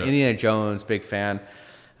 Huge fan. Yeah. Indiana Jones, big fan.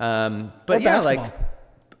 But Or yeah, basketball. like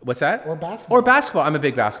what's that? Or basketball. Or basketball. I'm a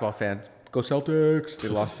big basketball fan. Go Celtics! They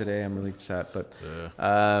lost today. I'm really upset, but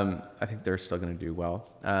I think they're still going to do well.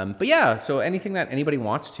 But yeah, so anything that anybody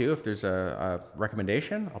wants to, if there's a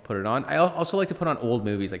recommendation, I'll put it on. I also like to put on old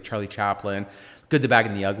movies like Charlie Chaplin, Good, the Bad,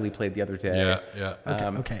 and the Ugly played the other day. Yeah.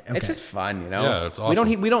 Okay. It's just fun, you know. Yeah, it's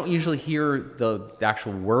awesome. We don't usually hear the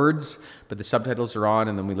actual words, but the subtitles are on,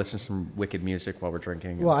 and then we listen to some wicked music while we're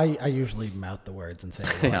drinking. Well, I usually mouth the words and say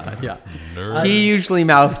it. yeah. Nerd. He usually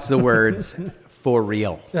mouths the words for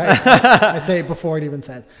real. I say it before it even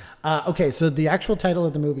says. Okay, so the actual title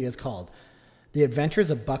of the movie is called The Adventures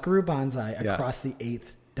of Buckaroo Banzai Across the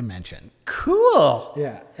Eighth Dimension. Cool.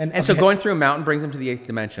 Yeah. And so going through a mountain brings him to the 8th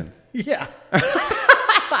dimension. Yeah.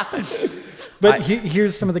 But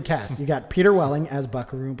here's some of the cast. You got Peter Welling as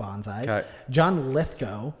Buckaroo Banzai. Okay. John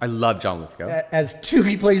Lithgow I love John Lithgow. as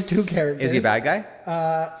he plays two characters. Is he a bad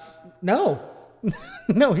guy? No.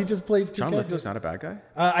 No, he just plays two John characters. Lithgow's not a bad guy?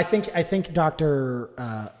 I think Dr.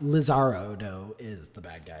 Lizardo is the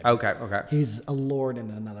bad guy. Okay. He's a lord in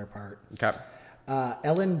another part. Okay.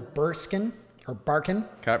 Ellen Barkin,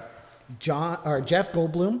 Okay. Jeff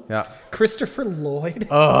Goldblum, Yeah. Christopher Lloyd.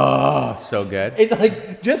 Oh, so good. It,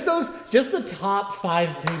 like just the top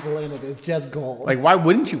 5 people in it is just gold. Like, why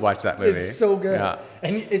wouldn't you watch that movie? It's so good, Yeah.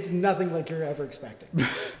 and it's nothing like you're ever expecting.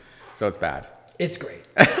 So it's bad. It's great.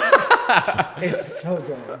 It's so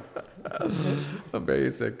good.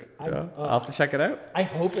 Amazing. I'll have to check it out. I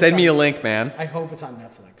hope. Send me a link, man. I hope it's on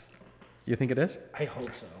Netflix. You think it is? I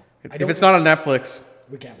hope so. If it's not on Netflix,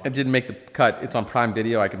 we can't watch it didn't make the cut. It's on Prime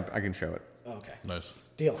Video. I can show it. Okay. Nice.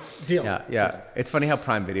 Deal. Yeah. It's funny how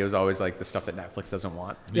Prime Video is always like the stuff that Netflix doesn't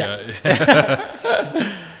want.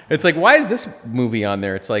 Yeah. It's like, why is this movie on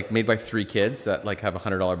there? It's like made by 3 kids that like have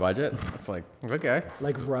 $100 budget. It's like, okay.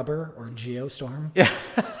 Like Rubber or Geostorm. Yeah.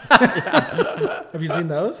 Have you seen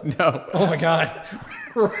those? No. Oh my God.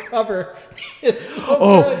 Rubber is so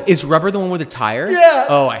good. Is Rubber the one with the tire? Yeah.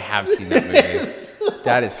 Oh, I have seen that movie.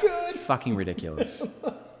 That is good. fucking ridiculous.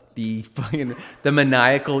 The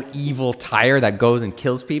maniacal evil tire that goes and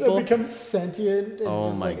kills people. It becomes sentient and Oh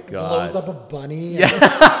just, my like, God. blows up a bunny. Yeah.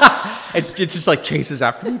 It just like chases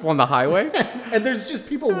after people on the highway. And there's just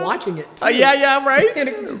people watching it too. Yeah, right? And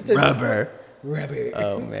it just Rubber.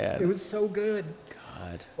 Oh man. It was so good.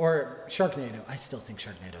 God. Or Sharknado. I still think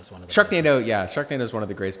Sharknado is one of the Sharknado is one of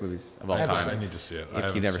the greatest movies of all time. I need to see it. I If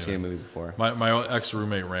haven't you've never seen it. a movie before. My ex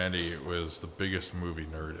roommate Randy was the biggest movie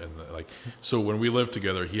nerd, and so when we lived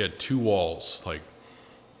together, he had 2 walls, like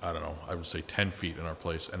I don't know, I would say 10 feet in our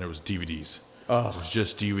place, and it was DVDs. Oh. It was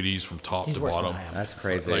just DVDs from top He's to worse than bottom. I am. That's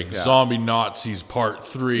crazy. Like yeah. Zombie Nazis Part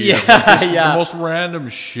 3. Yeah, and just yeah. The most random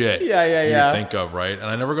shit Yeah. you think of, right? And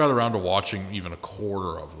I never got around to watching even a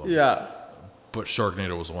quarter of them. Yeah. But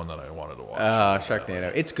Sharknado was the one that I wanted to watch.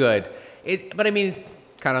 Sharknado. It's good. But I mean,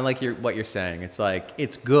 kind of like what you're saying. It's like,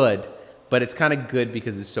 it's good, but it's kind of good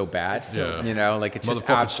because it's so bad. Yeah. You know, like it's just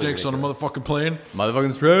Motherfucking absolutely snakes on a motherfucking plane.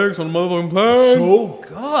 Motherfucking snakes on a motherfucking plane. So good.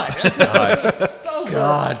 God. So good.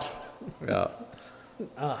 God. Yeah.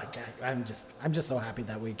 Oh God, I'm just so happy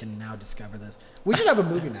that we can now discover this. We should have a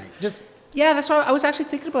movie night. Yeah, that's why I was actually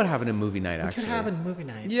thinking about having a movie night, We actually. could have a movie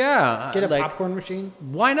night. Yeah. Get a like, popcorn machine.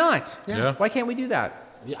 Why not? Yeah. Why can't we do that?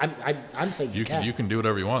 Yeah, I'm saying You can do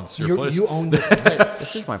whatever you want. It's your place. You own this place.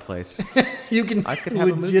 This is my place. You can I could have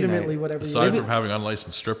a movie legitimately night. whatever Aside you from having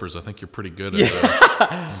unlicensed strippers, I think you're pretty good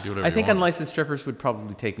at do whatever I think you want. unlicensed strippers would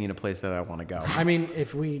probably take me in a place that I want to go. I mean,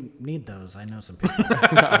 if we need those, I know some people.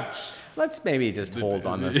 Let's maybe just hold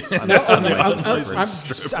on the unlicensed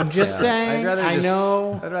strippers. I'm just saying. I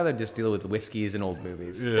know. I'd rather just deal with whiskeys and old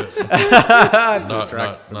movies. Yeah.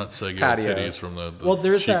 Attract not Sega patios. titties from the Well,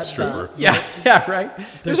 there's cheap that, stripper. Yeah, right.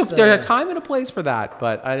 There's There's a time and a place for that,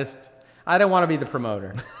 but I don't want to be the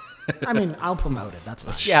promoter. I mean, I'll promote it. That's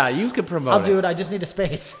fine. Yeah, you could promote I'll do it. I just need a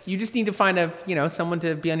space. You just need to find someone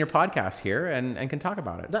to be on your podcast here and can talk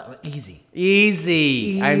about it. Easy.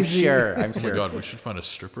 Easy. I'm Easy. sure. Oh my god, we should find a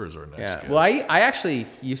stripper as our next Yeah. guest. Well, I actually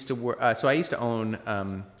used to work. So I used to own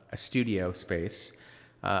a studio space,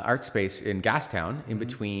 art space in Gastown, in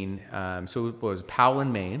between. So it was Powell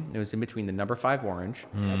and Maine. It was in between the Number 5 Orange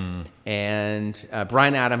and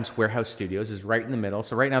Brian Adams Warehouse Studios is right in the middle.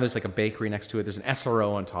 So right now there's like a bakery next to it. There's an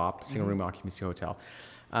SRO on top, single room occupancy hotel.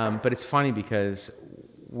 But it's funny because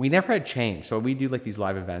we never had change. So we do like these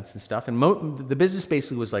live events and stuff. And the business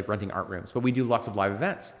basically was like renting art rooms, but we do lots of live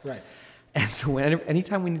events. Right. And so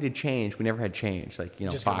anytime we needed change, we never had change, like, Just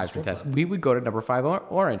go to fives and strip tens. club. We would go to number 5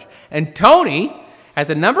 Orange. And Tony at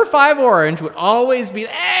the number 5 Orange would always be,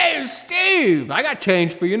 hey, Steve, I got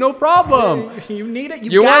change for you, no problem. You need it.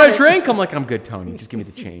 You got want it. a drink? I'm like, I'm good, Tony. Just give me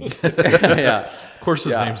the change. Yeah. Of course,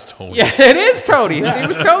 his name's Tony. Yeah, it is Tony. His name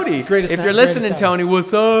was Tony. Greatest If guy, you're greatest listening, guy. Tony,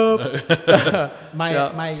 what's up?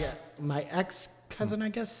 My ex-cousin, I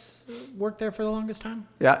guess, worked there for the longest time.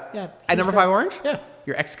 Yeah. Yeah. At number 5 Orange? Yeah.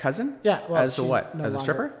 Your ex-cousin? Yeah. Well, As a she's what? no As a longer-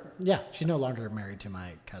 stripper? Yeah. She's no longer married to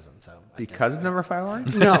my cousin, so. I Because guess- of number 5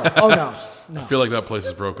 Orange? No. Oh, no. No. I feel like that place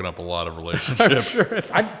has broken up a lot of relationships.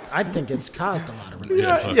 I think it's caused a lot of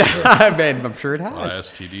relationships. Yeah, I mean, I'm sure it has. lot of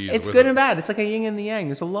STDs It's with good it. and bad. It's like a yin and the yang.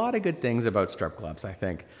 There's a lot of good things about strip clubs, I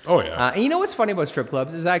think. Oh, yeah. And you know what's funny about strip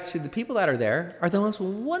clubs is actually the people that are there are the most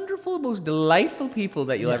wonderful, most delightful people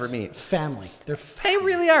that you'll ever Yes. meet. Family. They're They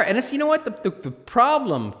really are. And it's, you know what? The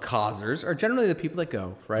problem causers are generally the people that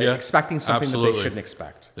go, right? Yeah, Expecting something that absolutely. they shouldn't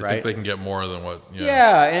expect, They right? think they can get more than what.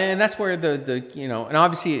 Yeah, and that's where the and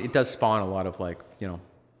obviously it does spawn a lot of like,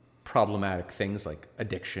 problematic things like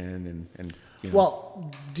addiction and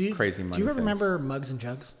Well, crazy do money you ever things. remember Mugs and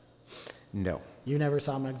Jugs? No. You never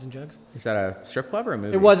saw Mugs and Jugs? Is that a strip club or a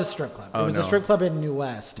movie? It was a strip club. Oh, It was no. a strip club in New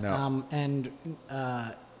West. No. And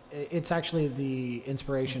it's actually the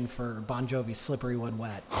inspiration for Bon Jovi's Slippery When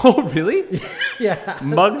Wet. Oh, really? Yeah.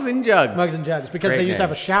 Mugs and Jugs. Mugs and Jugs. Because Great they used to name.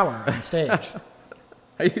 have a shower on stage.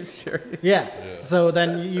 Are you serious? Yeah. So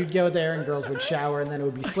then you'd go there and girls would shower and then it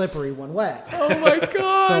would be slippery when wet. Oh my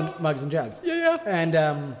God. So Mugs and Jugs. Yeah. And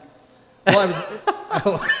I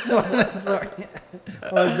was sorry.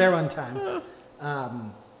 Well, I was there one time.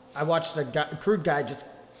 I watched a crude guy just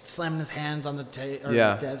slamming his hands on the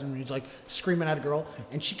desk and he's like screaming at a girl,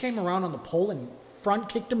 and she came around on the pole and front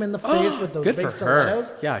kicked him in the face with those Good big for stilettos.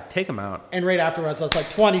 her. Yeah, take them out. And right afterwards, I was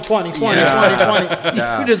like, 20, 20, 20, Yeah. 20, 20.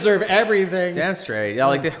 Yeah. You deserve everything. Damn straight. Yeah,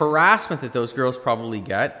 like the harassment that those girls probably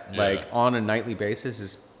get, like on a nightly basis,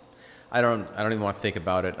 is I don't even want to think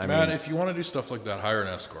about it. I Man, mean, if you want to do stuff like that, hire an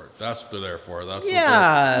escort. That's what they're there for. That's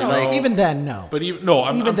yeah, No, like even then, no. But I'm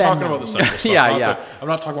talking then, no. about the sexual stuff. Yeah, not yeah. I'm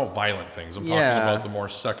not talking about violent things. I'm talking Yeah. about the more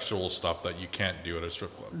sexual stuff that you can't do at a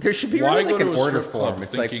strip club. there should be Why really go like an to a order strip club form.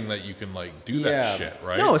 It's like thinking that you can like do that shit,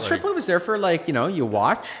 right? No, a Like, strip club is there for like you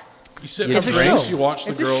watch. You sit you at drink. drinks, you watch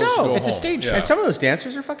the It's a girls show. go It's a home. stage Yeah. show. And some of those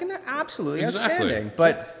dancers are fucking absolutely Exactly. outstanding.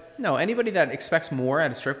 But no, anybody that expects more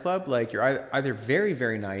at a strip club, like you're either very,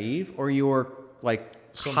 very naive or you're like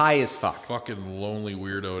high as fuck. Fucking lonely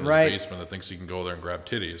weirdo in Right. his basement that thinks he can go there and grab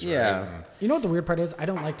titties. Yeah. Right? And You know what the weird part is? I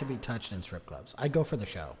don't like to be touched in strip clubs. I go for the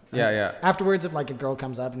show. Yeah. Afterwards, if like a girl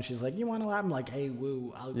comes up and she's like, "You want to laugh?" I'm like, "Hey,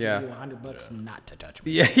 woo! I'll Yeah. give you $100 not to touch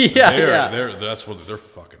me." Yeah. That's what they're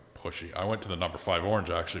fucking pushy. I went to the number 5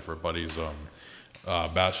 Orange actually for a buddy's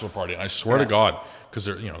bachelor party, and I swear to God, because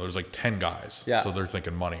there's like 10 guys, Yeah. so they're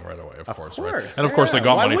thinking money right away, of course, right? course, And of course, they yeah.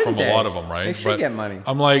 got Why money from wouldn't a lot they? of them, right? They should get money.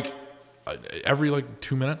 I'm like, every like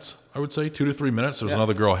 2 minutes, I would say 2 to 3 minutes, there's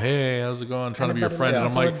another girl. Hey, how's it going? Trying to be your Anybody friend, and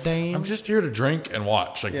I'm looking for like, a dance? I'm just here to drink and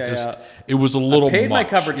watch. Like, Yeah. it was a little Paid my much.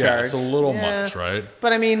 cover Yeah, charge. it's a little Yeah. much, right?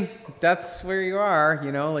 But I mean, that's where you are,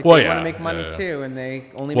 like Well, they yeah, want to make money yeah. too, and they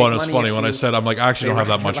only Well, make and it's money. funny if when I you- said I'm like, I actually they don't have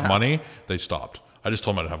that rent much your lap. money. They stopped. I just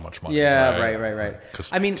told them I didn't have much money. Yeah, right. 'Cause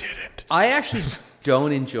I mean, didn't. I actually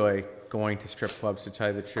don't enjoy going to strip clubs, to tell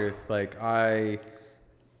you the truth. Like,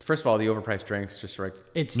 first of all, the overpriced drinks, just like,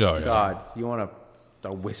 It's No, yeah. God, you want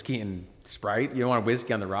a whiskey and Sprite? You don't want a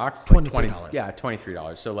whiskey on the rocks? It's like $23. Yeah,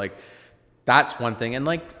 $23. So, like, that's one thing. And,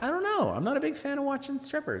 like, I don't know. I'm not a big fan of watching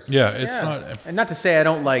strippers. Yeah, it's not- And not to say I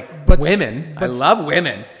don't like But- women. I but- love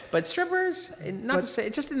women. But strippers, not to say,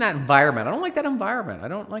 just in that environment. I don't like that environment. I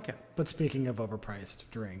don't like it. But speaking of overpriced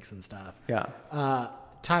drinks and stuff, Yeah.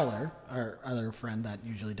 Tyler, our other friend that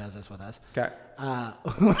usually does this with us, Okay.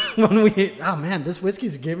 oh man, this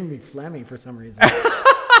whiskey's giving me phlegmy for some reason.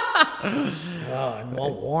 Oh, I'm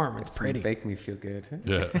all warm. It's pretty. Make me feel good.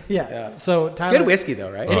 Yeah. Yeah. So Tyler, Good whiskey,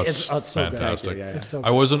 though, right? It's so good. fantastic. Yeah. It's so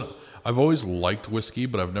I wasn't. I've always liked whiskey,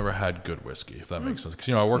 but I've never had good whiskey, if that makes sense.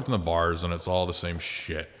 Because I worked in the bars, and it's all the same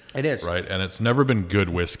shit. It is. Right, and it's never been good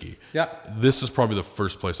whiskey. Yeah. This is probably the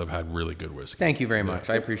first place I've had really good whiskey. Thank you very much.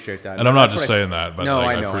 I appreciate that. And I'm not That's just what saying that, but no,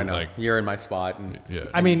 like, I know. like, You're in my spot, and yeah.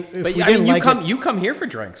 I mean, if but we I didn't mean, like you come here for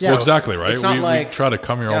drinks. Well, so exactly right. It's not we like try to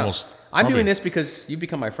come here yeah. almost. I'm probably- doing this because you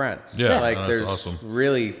become my friends. Yeah, like that's there's awesome.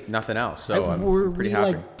 really nothing else. So I'm were pretty we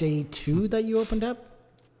happy. like day 2 that you opened up,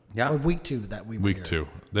 Yeah. or week 2 that we were Week here?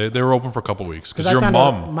 2. They were open for a couple weeks because I your found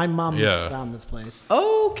mom. out my mom Yeah. found this place.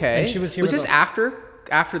 Okay. And she was here Was with this a-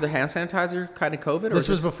 after the hand sanitizer kind of COVID? Or This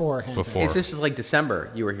was before hand Before. sanitizer. It's just like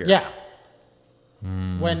December you were here. Yeah.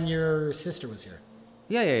 When your sister was here.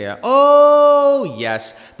 Yeah. Oh,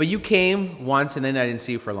 yes. But you came once, and then I didn't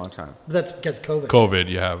see you for a long time. That's because of COVID.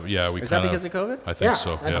 COVID, we Is that because of COVID? I think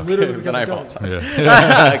so. That's Yeah. literally because Then I of COVID.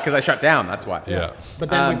 apologize. Because I shut down, that's why. Yeah. But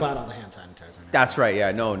then we bought all the hand sanitizer. That's right,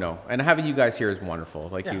 yeah. No. And having you guys here is wonderful.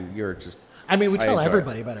 Like, Yeah. you're just... I mean, we I tell enjoy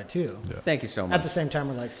everybody about it too. Yeah. Thank you so much. At the same time,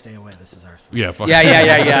 we're like, stay away. This is our spot. Yeah. Fuck. Yeah.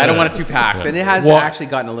 I don't want it too packed. And it has actually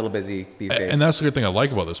gotten a little busy these days. And that's the good thing I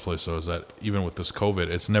like about this place, though, is that even with this COVID,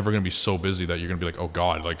 it's never going to be so busy that you're going to be like, oh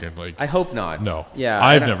God, like. I hope not. No. Yeah.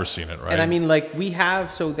 I've never seen it, right? And I mean, like, we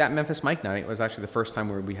have, so that Memphis Mike night was actually the first time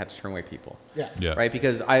where we had to turn away people. Yeah. Right?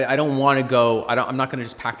 Because I don't want to go, I'm not going to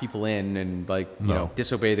just pack people in and, like, you know,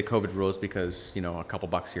 disobey the COVID rules because, you know, a couple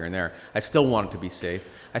bucks here and there. I still want it to be safe.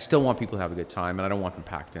 I still want people to have a good time, and I don't want them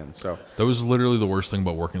packed in. So that was literally the worst thing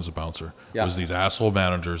about working as a bouncer. Yeah. Was these asshole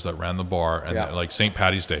managers that ran the bar, and like St.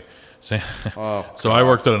 Paddy's Day. So Oh, I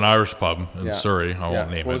worked at an Irish pub in Yeah. Surrey. I won't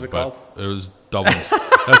name What was it, it but called? it was Dublin's.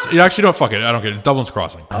 That's you actually don't fuck it. I don't get it. Dublin's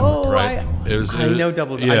Crossing. Oh, right. I know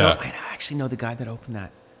Dublin. Yeah. I actually know the guy that opened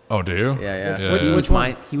that. Oh, do you? Yeah. Yeah. So he was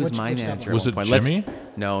one? he was Which my Dublin? manager. Was at it one point. Jimmy?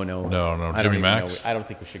 No. Jimmy I don't even Max? know. I don't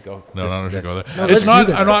think we should go. No, we should go there. No, It's let's not.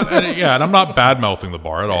 do this. I'm not. And I'm not bad mouthing the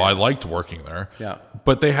bar at all. I liked working there. Yeah.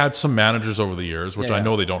 But they had some managers over the years, which Yeah, I yeah.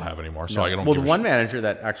 know they don't have anymore. So I don't. Well, give the a one shit. manager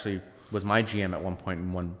that actually was my GM at one point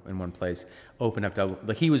in one place opened up Dublin.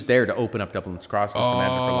 Like, he was there to open up Dublin's Crossing. Was the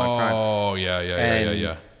manager for a long time. Oh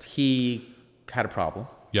yeah. He had a problem.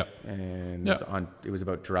 Yep. And Yeah. it was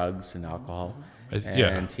about drugs and alcohol. He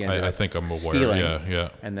ended I up think I'm aware. stealing. Yeah.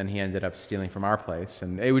 And then he ended up stealing from our place,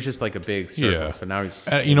 and it was just like a big circle. Yeah. So now he's.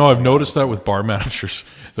 And, you know, I've noticed that with bar managers,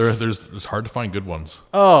 it's hard to find good ones.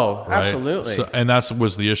 Oh, Right? absolutely. So, and that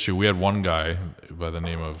was the issue. We had one guy by the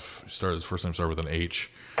name of his first name started with an H.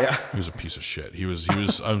 Yeah. He was a piece of shit. He was.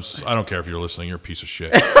 I don't care if you're listening. You're a piece of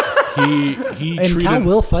shit. He And treated. Cal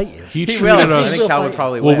will fight you. He He treated will. I us. think Cal would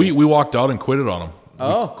probably Well, win. we walked out and quitted on him.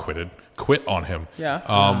 Oh. Quit on him. Yeah.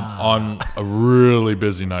 On a really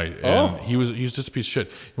busy night, and Oh. he's just a piece of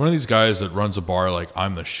shit. One of these guys that runs a bar like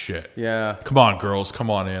I'm the shit. Yeah. Come on, girls, come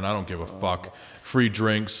on in. I don't give a fuck. Free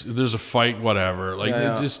drinks. There's a fight, whatever. Like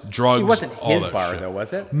Yeah. just drugs. It wasn't all his that bar, shit. though,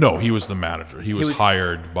 was it? No, he was the manager. He was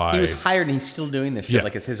hired by. He was hired, and he's still doing this shit Yeah.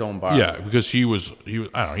 like it's his own bar. Yeah, because he was. I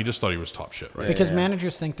don't know. He just thought he was top shit, right? Because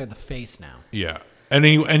managers think they're the face now. Yeah. And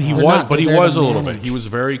he They're was, not, but he they're there was to a little bit. manage. He was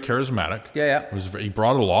very charismatic. Yeah. He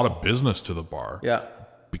brought a lot of business to the bar. Yeah.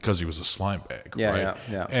 Because he was a slime bag. Yeah, right?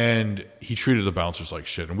 yeah. And he treated the bouncers like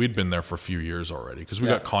shit. And we'd been there for a few years already because we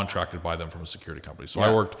Yeah. got contracted by them from a security company. So Yeah.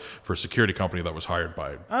 I worked for a security company that was hired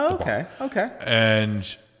by Oh, the bar. okay.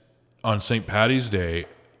 And on St. Paddy's Day,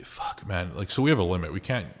 fuck, man, like, so we have a limit. You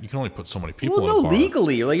can only put so many people Well, in no, a bar.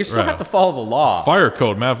 legally, like, you still Right. have to follow the law. Fire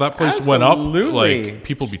code, man. If that place went up, Absolutely. like,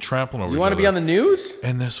 people would be trampling over You each want to other. be on the news?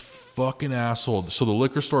 And this fucking asshole. So the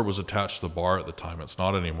liquor store was attached to the bar at the time. It's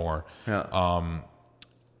not anymore. Yeah.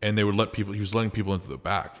 And they would let people. He was letting people into the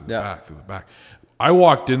back, through the Yeah. back, through the back. I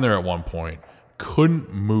walked in there at one point,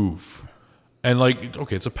 couldn't move, and like,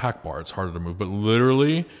 okay, it's a packed bar. It's harder to move, but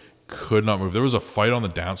literally could not move. There was a fight on the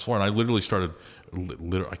dance floor, and I literally started.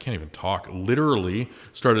 I can't even talk. Literally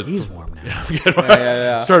started. He's warm now.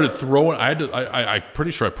 Yeah. Started throwing. I had to. I'm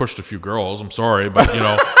pretty sure I pushed a few girls. I'm sorry, but you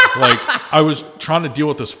know, like, I was trying to deal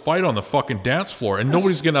with this fight on the fucking dance floor, and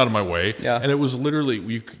nobody's getting out of my way. Yeah. And it was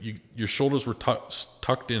literally your shoulders were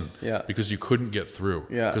tucked in. Yeah. Because you couldn't get through.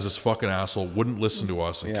 Yeah. Because this fucking asshole wouldn't listen to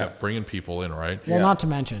us and Yeah. kept bringing people in. Right. Well, Yeah. not to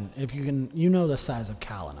mention, if you can, you know the size of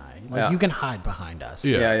Cal and I. Like, Yeah. you can hide behind us.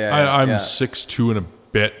 Yeah, I'm yeah. 6'2" and a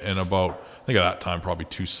bit, and about, I think at that time probably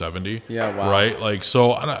 270. Yeah, wow. Right. Like,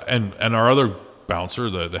 so, and our other bouncer,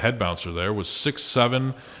 the head bouncer there, was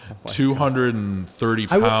 6'7", 230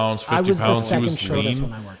 I wa- pounds, 50 I was the pounds. second He was shortest lean.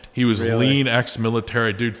 when I worked. He was Really? lean,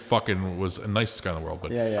 ex-military dude. Fucking was the nicest guy in the world.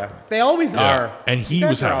 But Yeah. They always yeah. are. And You he guys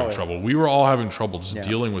was are having always- trouble. We were all having trouble just Yeah.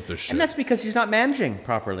 dealing with this shit. And that's because he's not managing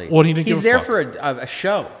properly. Well, he didn't He's give a there fuck. for a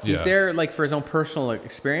show. He's Yeah. there like for his own personal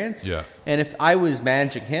experience. Yeah. And if I was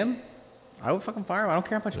managing him, I would fucking fire him. I don't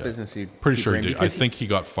care how much business he. Pretty he'd sure he bring, did. I because think he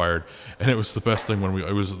got fired, and it was the best thing when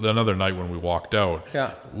it was another night when we walked out.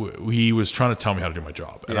 Yeah. He was trying to tell me how to do my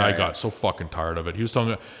job, and Yeah, I yeah. got so fucking tired of it. He was telling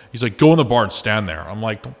me, he's like, go in the bar and stand there. I'm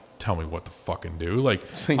like, don't tell me what to fucking do. Like,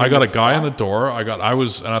 I got a guy in the door. And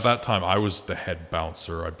at that time I was the head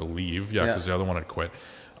bouncer, I believe. Yeah, Yeah. because the other one had quit.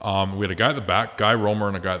 We had a guy at the back, guy roamer,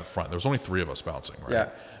 and a guy at the front. There was only 3 of us bouncing, right?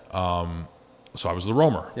 Yeah. So I was the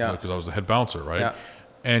roamer, Yeah. because I was the head bouncer, right? Yeah.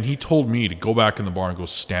 And he told me to go back in the bar and go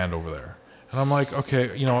stand over there. And I'm like,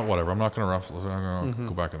 okay, you know what, whatever. I'm not going to ruffle. I'm going to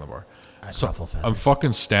go back in the bar. So ruffle feathers. I'm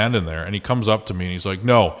fucking standing there, and he comes up to me, and he's like,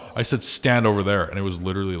 no. I said, stand over there. And it was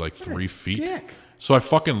literally like 3 feet. dick. So I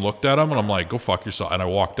fucking looked at him and I'm like, go fuck yourself. And I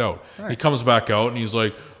walked out. Nice. He comes back out and he's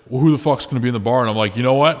like, well, who the fuck's going to be in the bar? And I'm like, you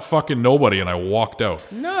know what? Fucking nobody. And I walked out.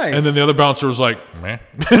 Nice. And then the other bouncer was like, meh.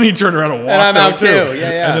 And he turned around and walked I'm out too.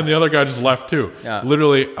 Yeah. And then the other guy just left too. Yeah.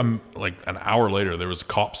 Literally, like an hour later, there was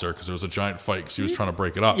cops there because there was a giant fight because he was trying to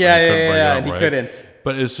break it up. Yeah, and he couldn't.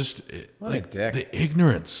 But it's just like the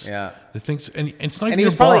ignorance. Yeah. The things, and it's not And even he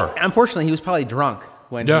was a bar. probably, unfortunately, he was probably drunk.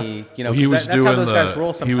 When he, you know, was that's how those guys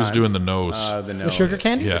roll sometimes. He was doing the nose. The sugar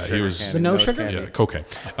candy? Yeah, he was. The nose sugar? Yeah, cocaine.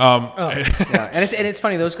 Yeah, and it's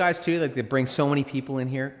funny, those guys too, like they bring so many people in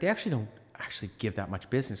here, they actually don't give that much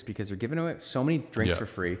business because they're giving away so many drinks for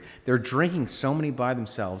free. They're drinking so many by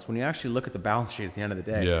themselves. When you actually look at the balance sheet at the end of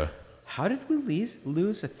the day, how did we lose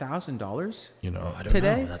 $1,000? You know,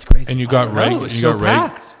 today? That's crazy. And you got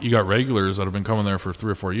you got regulars that have been coming there for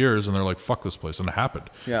 3 or 4 years, and they're like, "Fuck this place," and it happened.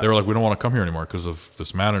 Yeah. They were like, "We don't want to come here anymore because of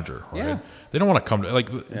this manager." Right? Yeah. They don't want to come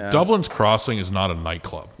to Dublin's Crossing is not a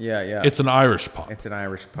nightclub. Yeah. It's an Irish pub. It's an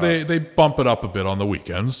Irish pub. They bump it up a bit on the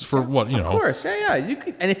weekends for what you know. Of course, yeah. You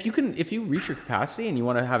could, and if you reach your capacity and you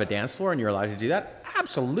want to have a dance floor and you're allowed to do that,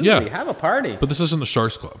 absolutely have a party. But this isn't the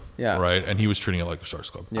Sharks Club. Yeah. Right. And he was treating it like the Sharks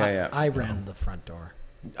Club. Yeah. I ran the front door.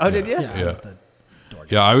 Oh, did you? Yeah. I was the door guy.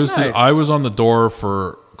 Yeah, I was Nice. I was on the door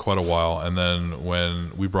for quite a while, and then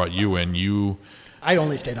when we brought you in, I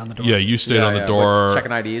only stayed on the door. you stayed on the door. Like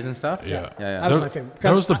checking IDs and stuff. Yeah. That was my favorite.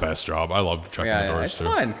 That was the best job. I loved checking the doors It's too.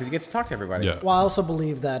 fun because you get to talk to everybody. Yeah. Well, I also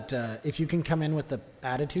believe that if you can come in with the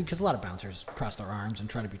attitude, because a lot of bouncers cross their arms and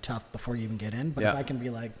try to be tough before you even get in. But if I can be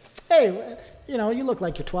like, hey, you know, you look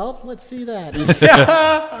like you're 12. Let's see that.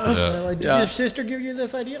 Did your sister give you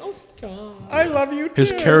this idea? Oh, Scott. I love you too.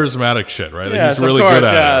 His charismatic shit, right? Like, Yes, he's really of course,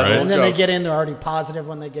 good at it, right? And then they get in, they're already positive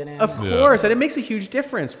when they get in. Of course, and it makes a huge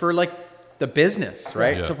difference for like the business,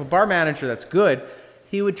 right? Yeah. So if a bar manager that's good,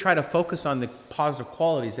 he would try to focus on the positive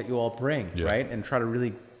qualities that you all bring, right? And try to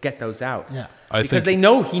really get those out. Yeah. Because he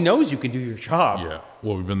knows you can do your job. Yeah.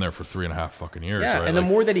 Well, we've been there for 3.5 fucking years, Yeah, right? and the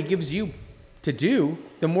more that he gives you to do,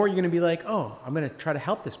 the more you're going to be like, oh, I'm going to try to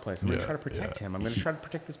help this place. I'm going to try to protect him. I'm going to try to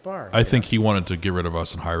protect this bar. I think he wanted to get rid of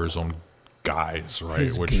us and hire his own guys, right?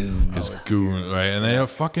 His goons. His goon, right? And they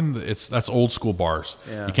have fucking that's old school bars.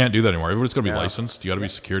 Yeah. You can't do that anymore. Everybody's got to be licensed. You got to be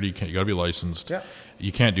security. You got to be licensed. Yeah.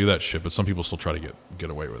 You can't do that shit, but some people still try to get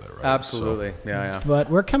away with it, right? Absolutely. So, yeah. But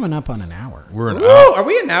we're coming up on an hour. we're an Are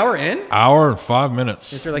we an hour in? hour and 5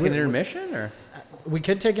 minutes. Is there like an intermission or? We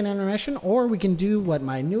could take an intermission, or we can do what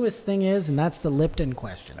my newest thing is, and that's the Lipton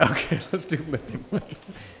questions. Okay, let's do lifting.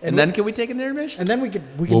 And then can we take an intermission? And then we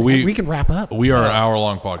can wrap up. We are an hour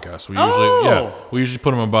long podcast. We usually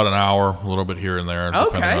put them about an hour, a little bit here and there,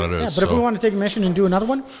 depending on what it is. Yeah, but if we want to take a mission and do another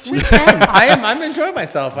one, we can. I'm enjoying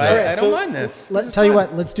myself. I don't mind this. Let's tell you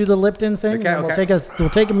what. Let's do the Lipton thing. Okay, We'll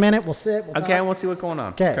take a minute. We'll sit. We'll Okay, talk. and we'll see what's going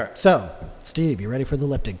on. Okay. So, Steve, you ready for the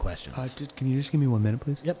Lipton questions? Can you just give me 1 minute,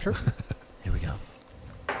 please? Yep, sure. Here we go.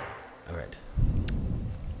 All right.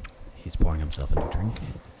 He's pouring himself a new drink.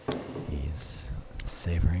 He's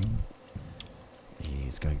savoring.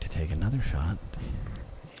 He's going to take another shot.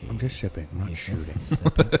 I'm just sipping. I'm not shooting.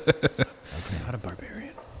 Okay. Not a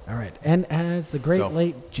barbarian. All right. And as the great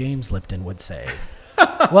late James Lipton would say,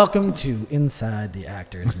 welcome to Inside the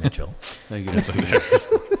Actors Mitchell. Thank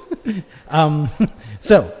you.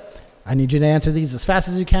 So, I need you to answer these as fast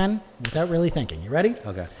as you can without really thinking. You ready?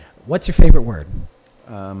 Okay. What's your favorite word?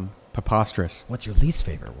 Preposterous. What's your least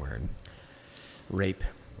favorite word? Rape.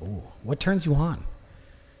 Ooh. What turns you on?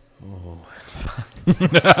 Oh.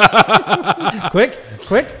 Quick.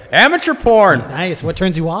 Amateur porn. Nice. What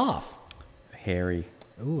turns you off? Hairy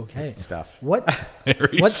Ooh, okay. stuff. What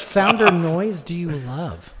sound or noise do you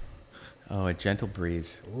love? Oh, a gentle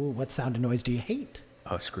breeze. Ooh, what sound or noise do you hate?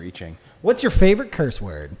 Oh, screeching. What's your favorite curse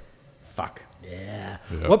word? Fuck. Yeah.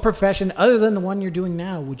 Yep. What profession, other than the one you're doing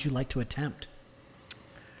now, would you like to attempt?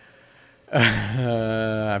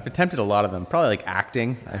 I've attempted a lot of them. Probably like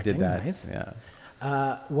acting. I did that. Nice.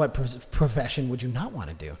 Yeah. What profession would you not want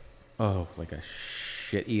to do? Oh, like a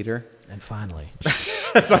shit eater. And finally,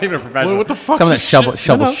 That's not even a profession. What the fuck? Someone that shovel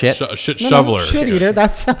shit. Shit shoveler. shit eater.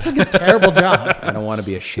 That sounds like a terrible job. I don't want to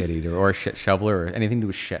be a shit eater or a shit shoveler or anything to do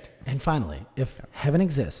with shit. And finally, if heaven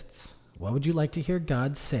exists, what would you like to hear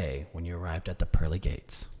God say when you arrived at the pearly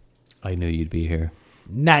gates? I knew you'd be here.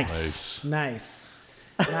 Nice.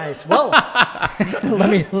 Well,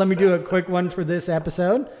 let me do a quick one for this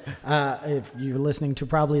episode. If you're listening to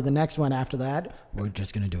probably the next one after that, we're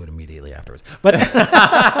just going to do it immediately afterwards. But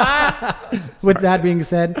with that being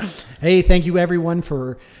said, hey, thank you everyone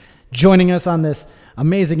for joining us on this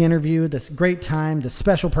amazing interview, this great time, this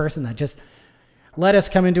special person that just let us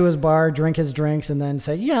come into his bar, drink his drinks, and then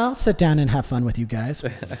say, yeah, I'll sit down and have fun with you guys.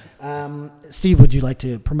 Steve, would you like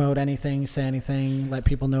to promote anything, say anything, let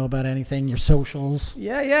people know about anything, your socials?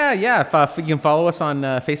 Yeah. If you can follow us on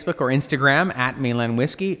Facebook or Instagram at Mainland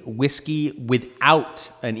Whisky, Whisky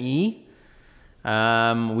without an E.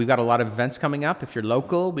 We've got a lot of events coming up. If you're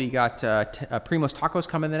local, we got Primo's Tacos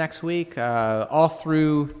coming the next week. All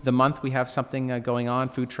through the month, we have something going on.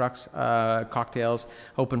 Food trucks, cocktails,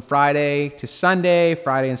 open Friday to Sunday,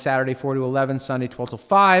 Friday and Saturday 4 to 11, Sunday 12 to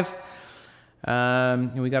 5.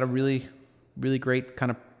 And we got a really, really great kind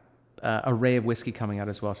of array of whiskey coming out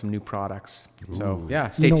as well, some new products. Ooh. So yeah,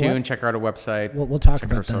 stay tuned. Check out our website. We'll talk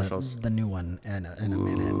about the new one in a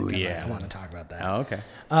minute. Because I want to talk about that. Oh, okay.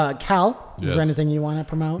 Cal, is there anything you want to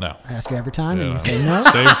promote? No. I ask you every time and you say no.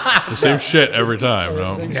 It's the same shit every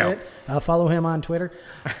time. Same shit. Follow him on Twitter.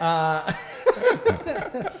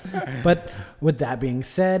 But with that being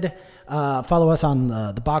said, follow us on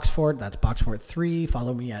the Box Fort. That's Box Fort 3.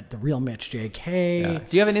 Follow me at The Real Mitch JK. Yeah.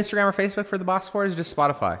 Do you have an Instagram or Facebook for the Box Fort, or is it just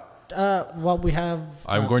Spotify? Well, we have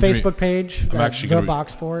a Facebook page, The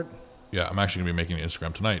Box Fort. Yeah, I'm actually going to be making an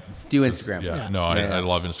Instagram tonight. Do Instagram. Yeah. No, I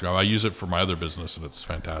love Instagram. I use it for my other business, and it's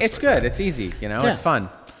fantastic. It's good. It's easy. It's fun.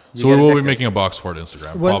 So we will be making a Box Fort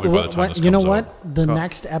Instagram, probably by the time this comes out. You know what? The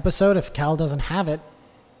next episode, if Cal doesn't have it,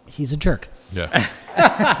 he's a jerk. Yeah.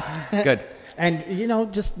 Good. And,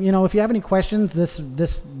 if you have any questions, this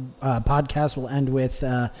podcast will end with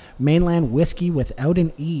Mainland Whisky without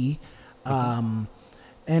an E.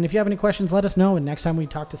 And if you have any questions, let us know. And next time we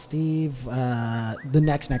talk to Steve, the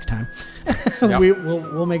next time,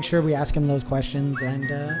 we'll make sure we ask him those questions. And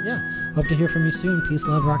hope to hear from you soon. Peace,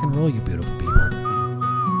 love, rock and roll, you beautiful people.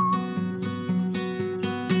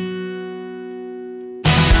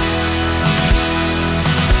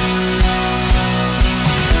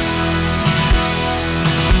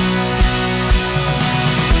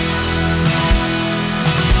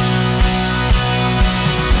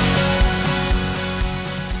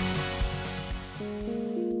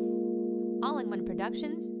 All-in-one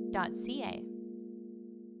Productions.ca